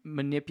be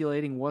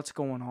manipulating what's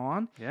going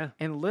on. Yeah.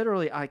 And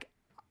literally,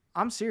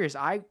 I'm serious.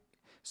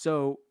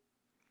 So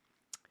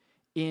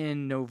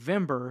in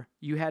November,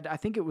 you had, I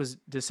think it was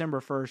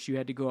December 1st, you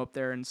had to go up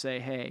there and say,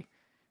 hey,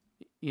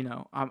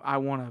 I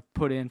want to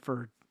put in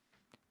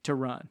to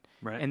run.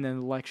 Right. And then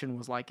the election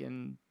was like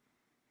in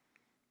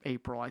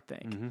April, I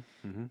think.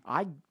 Mm-hmm. Mm-hmm.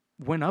 I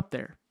went up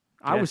there.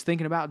 I was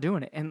thinking about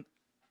doing it. And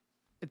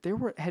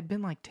had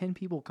been like 10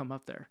 people come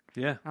up there.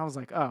 Yeah. I was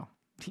like, oh,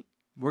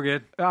 we're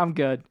good. I'm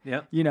good.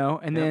 Yep.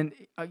 And then,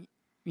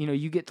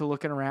 you get to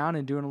looking around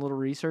and doing a little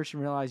research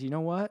and realize, you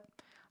know what?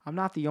 I'm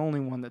not the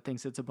only one that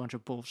thinks it's a bunch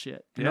of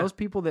bullshit. And those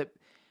people that,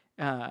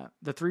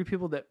 the 3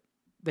 people that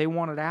they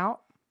wanted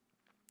out,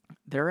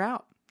 they're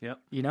out. Yep.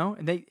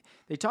 And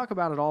they talk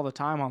about it all the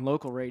time on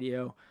local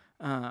radio.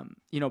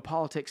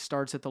 Politics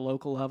starts at the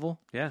local level.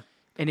 Yeah.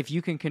 And if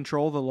you can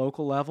control the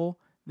local level,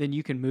 then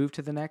you can move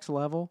to the next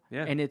level.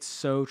 Yeah. And it's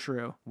so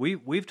true.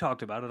 We've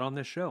talked about it on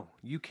this show.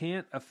 You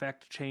can't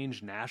affect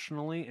change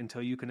nationally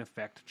until you can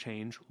affect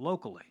change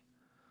locally.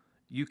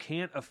 You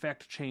can't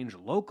affect change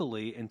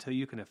locally until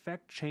you can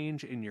affect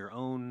change in your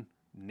own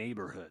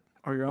neighborhood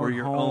or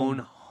your own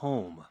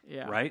home.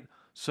 Yeah. Right?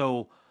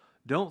 So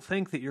don't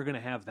think that you're going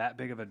to have that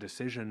big of a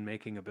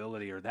decision-making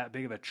ability or that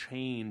big of a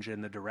change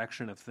in the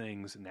direction of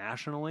things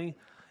nationally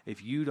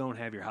if you don't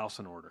have your house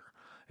in order,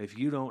 if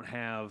you don't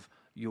have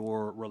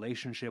your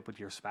relationship with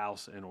your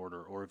spouse in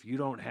order, or if you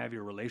don't have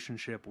your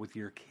relationship with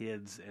your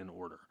kids in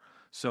order.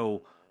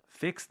 So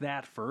fix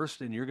that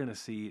first, and you're going to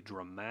see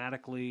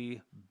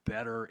dramatically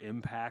better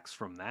impacts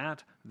from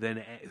that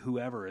than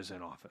whoever is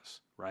in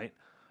office, right?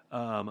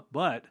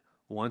 But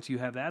once you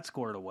have that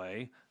squared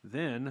away,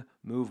 then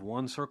move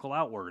one circle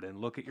outward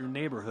and look at your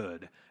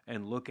neighborhood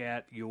and look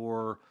at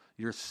your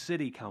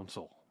city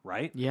council,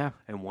 right? Yeah.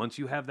 And once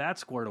you have that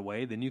squared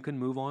away, then you can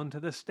move on to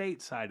the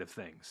state side of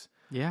things.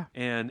 Yeah.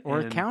 Or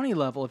a county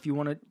level if you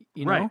want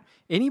to, right.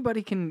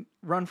 Anybody can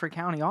run for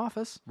county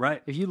office.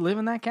 Right. If you live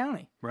in that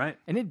county. Right.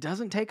 And it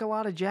doesn't take a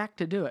lot of jack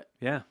to do it.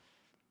 Yeah.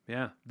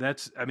 Yeah.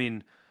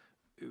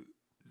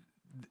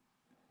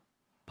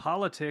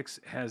 politics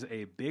has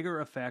a bigger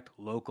effect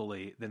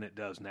locally than it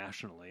does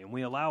nationally. And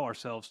we allow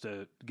ourselves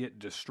to get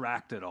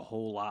distracted a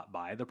whole lot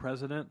by the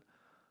president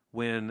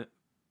when,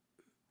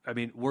 I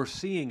mean, we're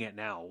seeing it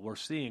now. We're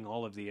seeing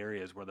all of the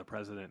areas where the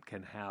president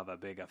can have a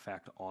big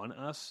effect on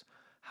us.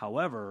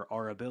 However,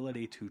 our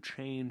ability to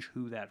change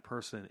who that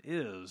person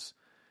is,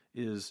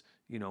 1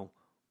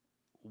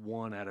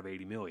 out of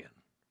 80 million,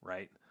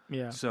 right?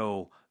 Yeah.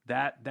 So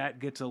that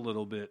gets a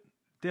little bit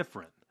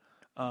different.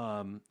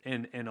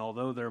 And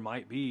although there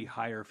might be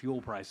higher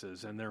fuel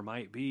prices and there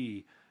might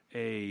be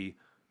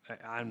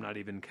I'm not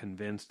even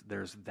convinced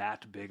there's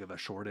that big of a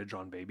shortage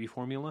on baby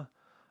formula,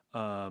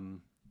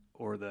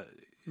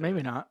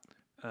 maybe not.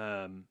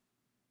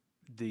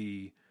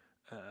 The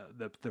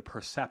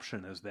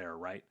perception is there,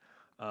 right?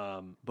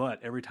 But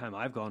every time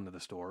I've gone to the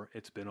store,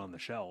 it's been on the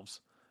shelves.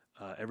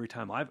 Every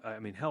time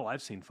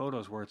I've seen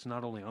photos where it's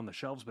not only on the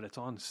shelves, but it's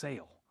on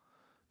sale.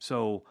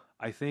 So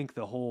I think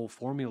the whole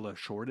formula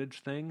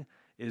shortage thing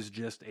is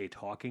just a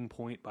talking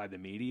point by the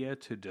media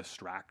to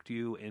distract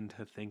you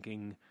into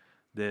thinking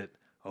that,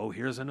 oh,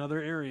 here's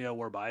another area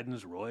where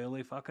Biden's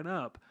royally fucking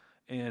up.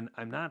 And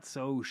I'm not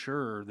so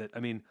sure that,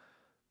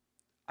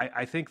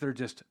 I think they're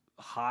just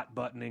hot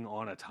buttoning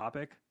on a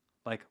topic.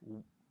 Like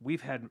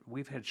we've had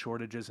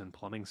shortages in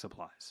plumbing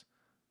supplies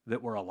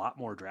that were a lot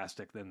more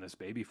drastic than this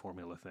baby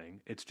formula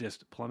thing. It's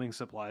just plumbing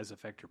supplies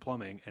affect your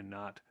plumbing and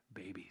not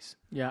babies.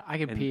 Yeah, I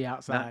can pee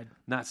outside.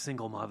 Not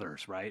single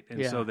mothers, right?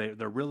 And so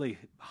they're really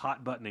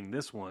hot buttoning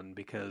this one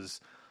because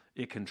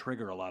it can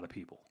trigger a lot of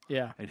people.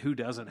 Yeah. And who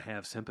doesn't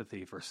have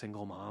sympathy for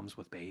single moms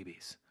with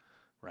babies,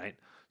 right?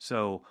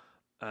 So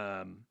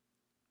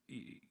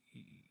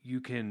you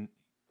can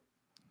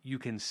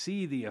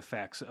see the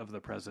effects of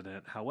the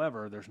president.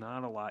 However, there's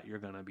not a lot you're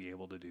going to be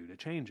able to do to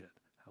change it.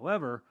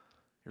 However,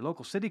 your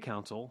local city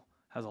council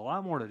has a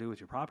lot more to do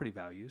with your property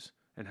values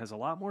and has a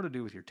lot more to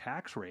do with your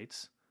tax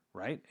rates,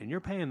 right? And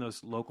you're paying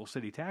those local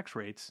city tax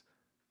rates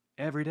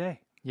every day.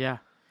 Yeah.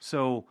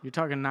 So you're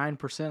talking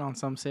 9% on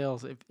some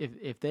sales.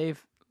 If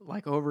they've,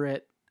 like over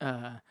at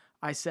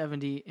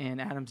I-70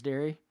 and Adams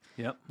Dairy,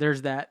 yep,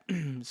 there's that.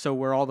 So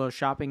where all those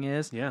shopping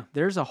is, yeah,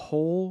 there's a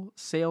whole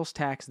sales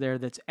tax there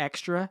that's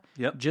extra,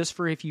 yep, just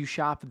for if you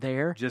shop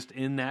there, just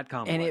in that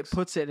complex, and it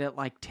puts it at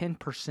like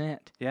 10%.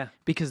 Yeah,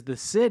 because the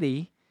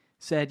city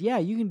said, yeah,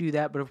 you can do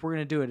that, but if we're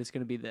going to do it, it's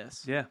going to be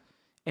this. Yeah,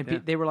 and yeah.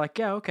 They were like,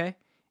 yeah, okay.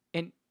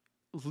 And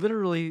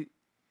literally,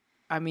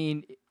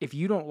 if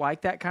you don't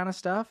like that kind of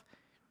stuff,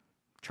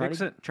 try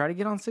to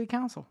get on city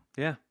council.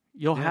 Yeah.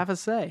 You'll have a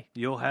say.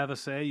 You'll have a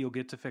say. You'll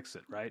get to fix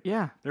it, right?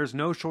 Yeah. There's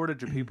no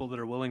shortage of people that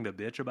are willing to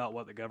bitch about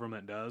what the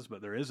government does, but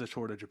there is a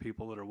shortage of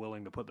people that are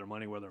willing to put their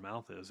money where their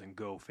mouth is and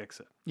go fix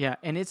it. Yeah,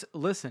 and it's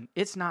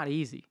not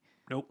easy.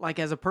 Nope. Like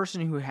as a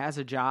person who has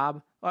a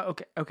job,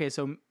 okay,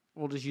 so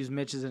we'll just use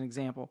Mitch as an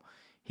example.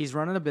 He's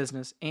running a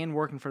business and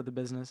working for the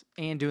business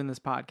and doing this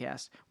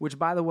podcast, which,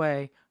 by the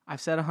way,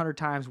 I've said 100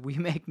 times, we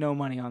make no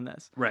money on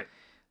this. Right.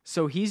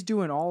 So he's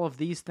doing all of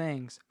these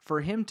things.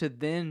 For him to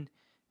then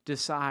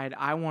decide,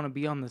 I want to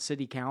be on the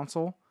city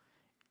council,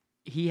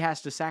 he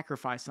has to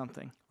sacrifice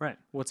something. Right.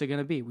 What's it going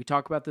to be? We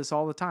talk about this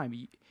all the time.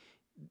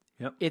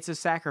 Yep. It's a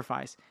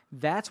sacrifice.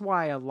 That's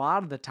why a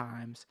lot of the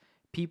times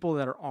people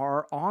that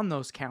are on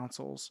those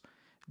councils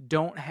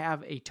don't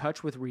have a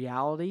touch with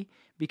reality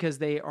because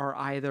they are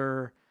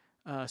either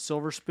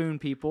silver spoon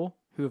people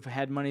who have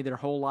had money their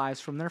whole lives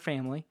from their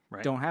family,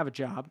 right, don't have a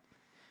job,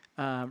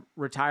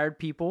 retired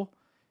people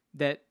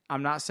that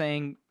I'm not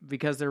saying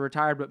because they're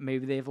retired, but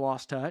maybe they've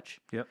lost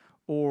touch. Yep.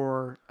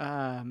 Or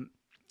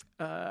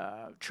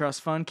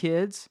trust fund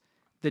kids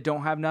that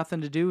don't have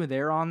nothing to do and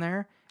they're on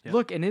there. Yep.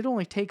 Look, and it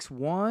only takes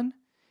one.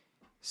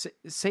 Say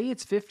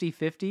it's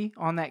 50-50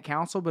 on that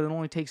council, but it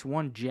only takes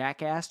one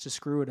jackass to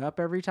screw it up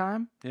every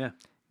time. Yeah.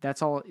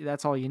 That's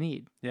all you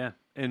need. Yeah.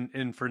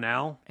 And for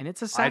now, and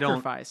it's a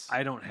sacrifice.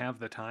 I don't have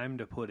the time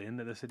to put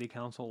into the city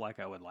council like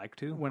I would like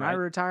to. When I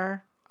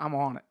retire, I'm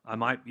on it. I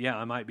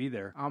might be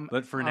there.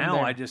 But for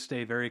now, I just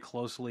stay very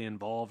closely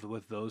involved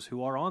with those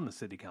who are on the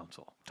city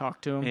council.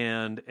 Talk to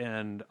them.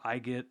 And I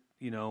get,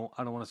 I don't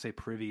want to say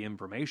privy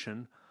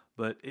information,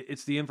 but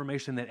it's the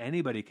information that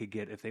anybody could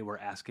get if they were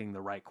asking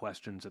the right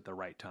questions at the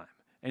right time.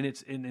 And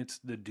it's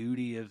the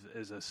duty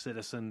as a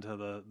citizen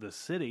to the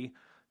city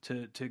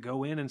to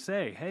go in and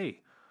say, hey,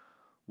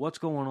 what's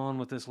going on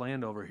with this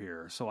land over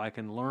here? So I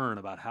can learn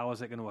about how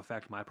is it going to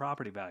affect my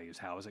property values?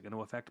 How is it going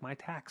to affect my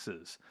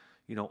taxes?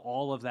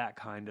 All of that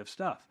kind of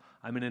stuff.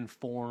 I'm an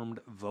informed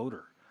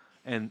voter.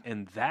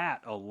 And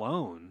that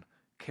alone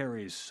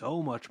carries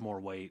so much more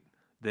weight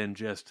than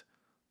just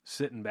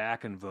sitting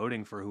back and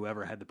voting for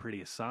whoever had the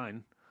prettiest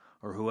sign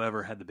or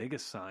whoever had the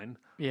biggest sign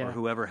or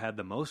whoever had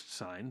the most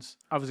signs.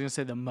 I was going to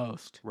say the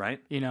most. Right?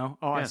 Yeah.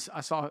 I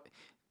saw...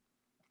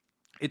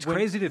 It's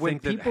crazy to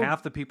think that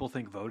half the people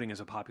think voting is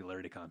a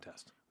popularity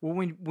contest. Well,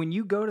 when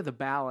you go to the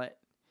ballot,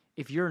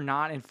 if you're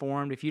not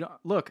informed, if you don't...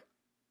 Look,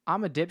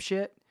 I'm a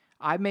dipshit.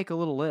 I make a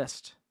little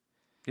list.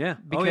 Yeah.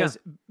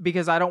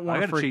 Because I don't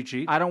want to cheat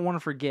sheet. I don't want to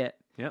forget.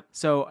 Yep.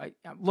 So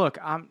look,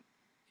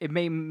 it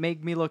may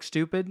make me look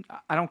stupid.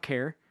 I don't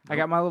care. I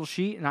got my little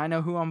sheet, and I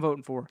know who I'm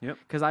voting for. Yep.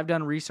 Because I've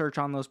done research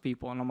on those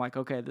people, and I'm like,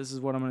 okay, this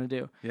is what I'm going to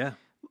do. Yeah.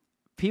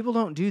 People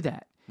don't do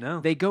that. No.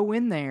 They go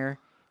in there,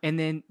 and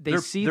then they're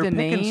the picking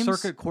names.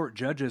 Circuit court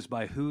judges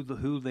by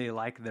who they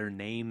like their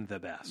name the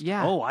best.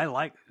 Yeah. Oh, I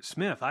like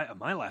Smith.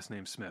 My last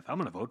name's Smith. I'm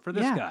going to vote for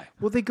this guy.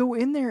 Well, they go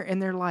in there,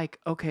 and they're like,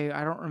 okay,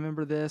 I don't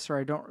remember this, or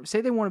I don't...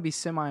 Say they want to be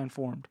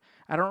semi-informed.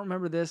 I don't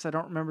remember this. I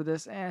don't remember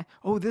this.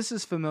 Oh, this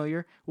is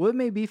familiar. Well, it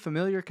may be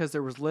familiar because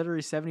there was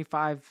literally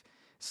 75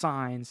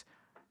 signs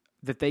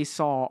that they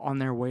saw on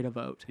their way to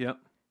vote. Yep.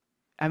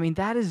 I mean,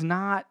 that is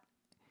not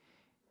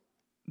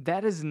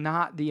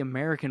the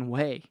American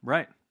way.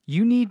 Right.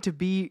 You need to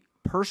be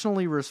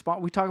personally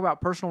responsible. We talk about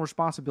personal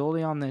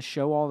responsibility on this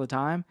show all the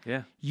time.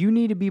 Yeah. You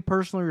need to be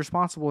personally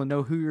responsible and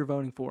know who you're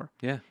voting for.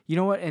 Yeah. You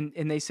know what? And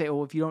they say,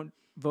 oh, if you don't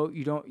vote,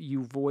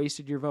 you've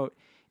wasted your vote.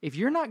 If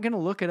you're not going to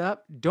look it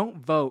up, don't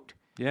vote.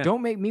 Yeah.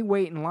 Don't make me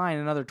wait in line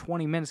another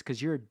 20 minutes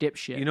because you're a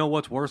dipshit. You know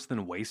what's worse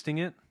than wasting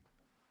it?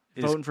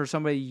 Voting for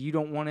somebody you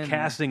don't want in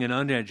casting an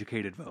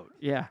uneducated vote.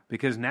 Yeah.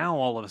 Because now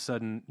all of a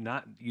sudden,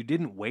 you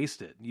didn't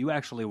waste it. You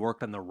actually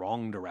worked in the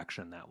wrong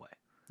direction that way.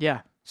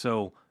 Yeah.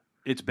 So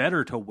it's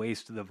better to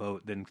waste the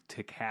vote than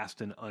to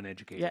cast an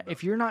uneducated vote.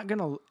 If you're not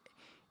gonna,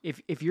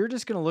 if you're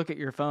just gonna look at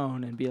your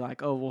phone and be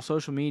like, oh well,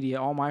 social media,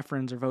 all my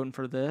friends are voting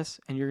for this,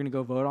 and you're gonna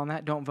go vote on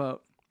that, don't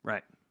vote.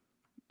 Right.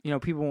 You know,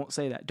 people won't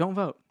say that. Don't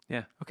vote.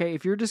 Yeah. Okay.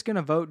 If you're just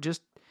gonna vote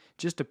just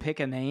to pick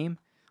a name,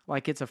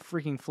 like it's a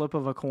freaking flip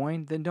of a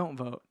coin, then don't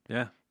vote.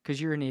 Yeah. Because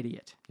you're an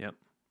idiot. Yep.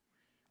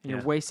 And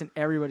you're wasting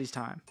everybody's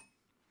time.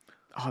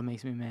 Oh, it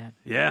makes me mad.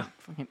 Yeah.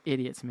 Fucking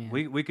idiots, man.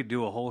 We could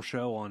do a whole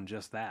show on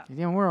just that.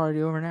 Yeah, we're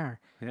already over an hour.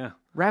 Yeah.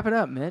 Wrap it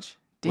up, Mitch.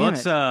 Damn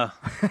it.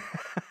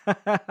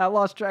 I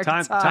lost track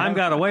of time. Time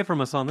got away from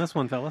us on this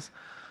one, fellas.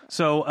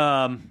 So,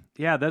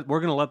 we're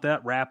going to let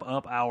that wrap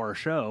up our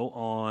show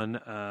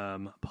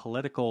on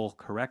political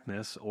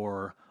correctness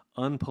or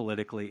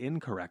unpolitically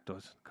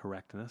incorrectness.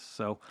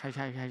 So,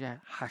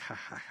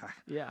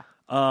 yeah.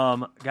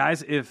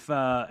 Guys,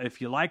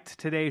 if you liked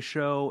today's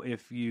show,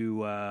 if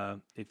you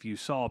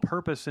saw a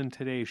purpose in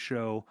today's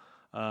show,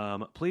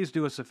 please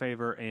do us a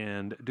favor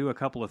and do a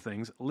couple of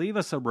things. Leave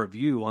us a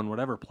review on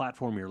whatever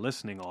platform you're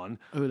listening on.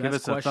 Ooh, Give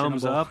us a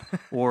thumbs up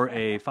or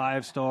a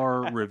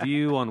 5-star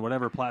review on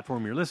whatever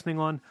platform you're listening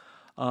on.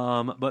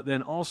 But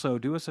then also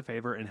do us a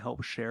favor and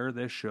help share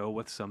this show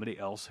with somebody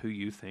else who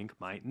you think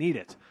might need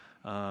it.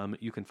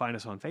 You can find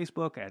us on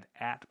Facebook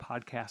at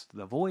Podcast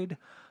The Void.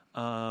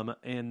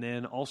 And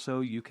then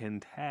also you can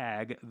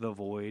tag The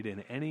Void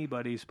in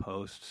anybody's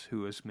posts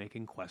who is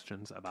making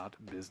questions about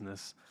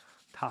business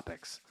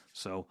topics.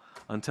 So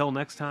until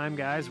next time,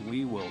 guys,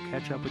 we will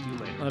catch up with you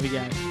later. Love you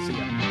guys. See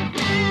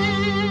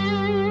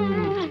ya.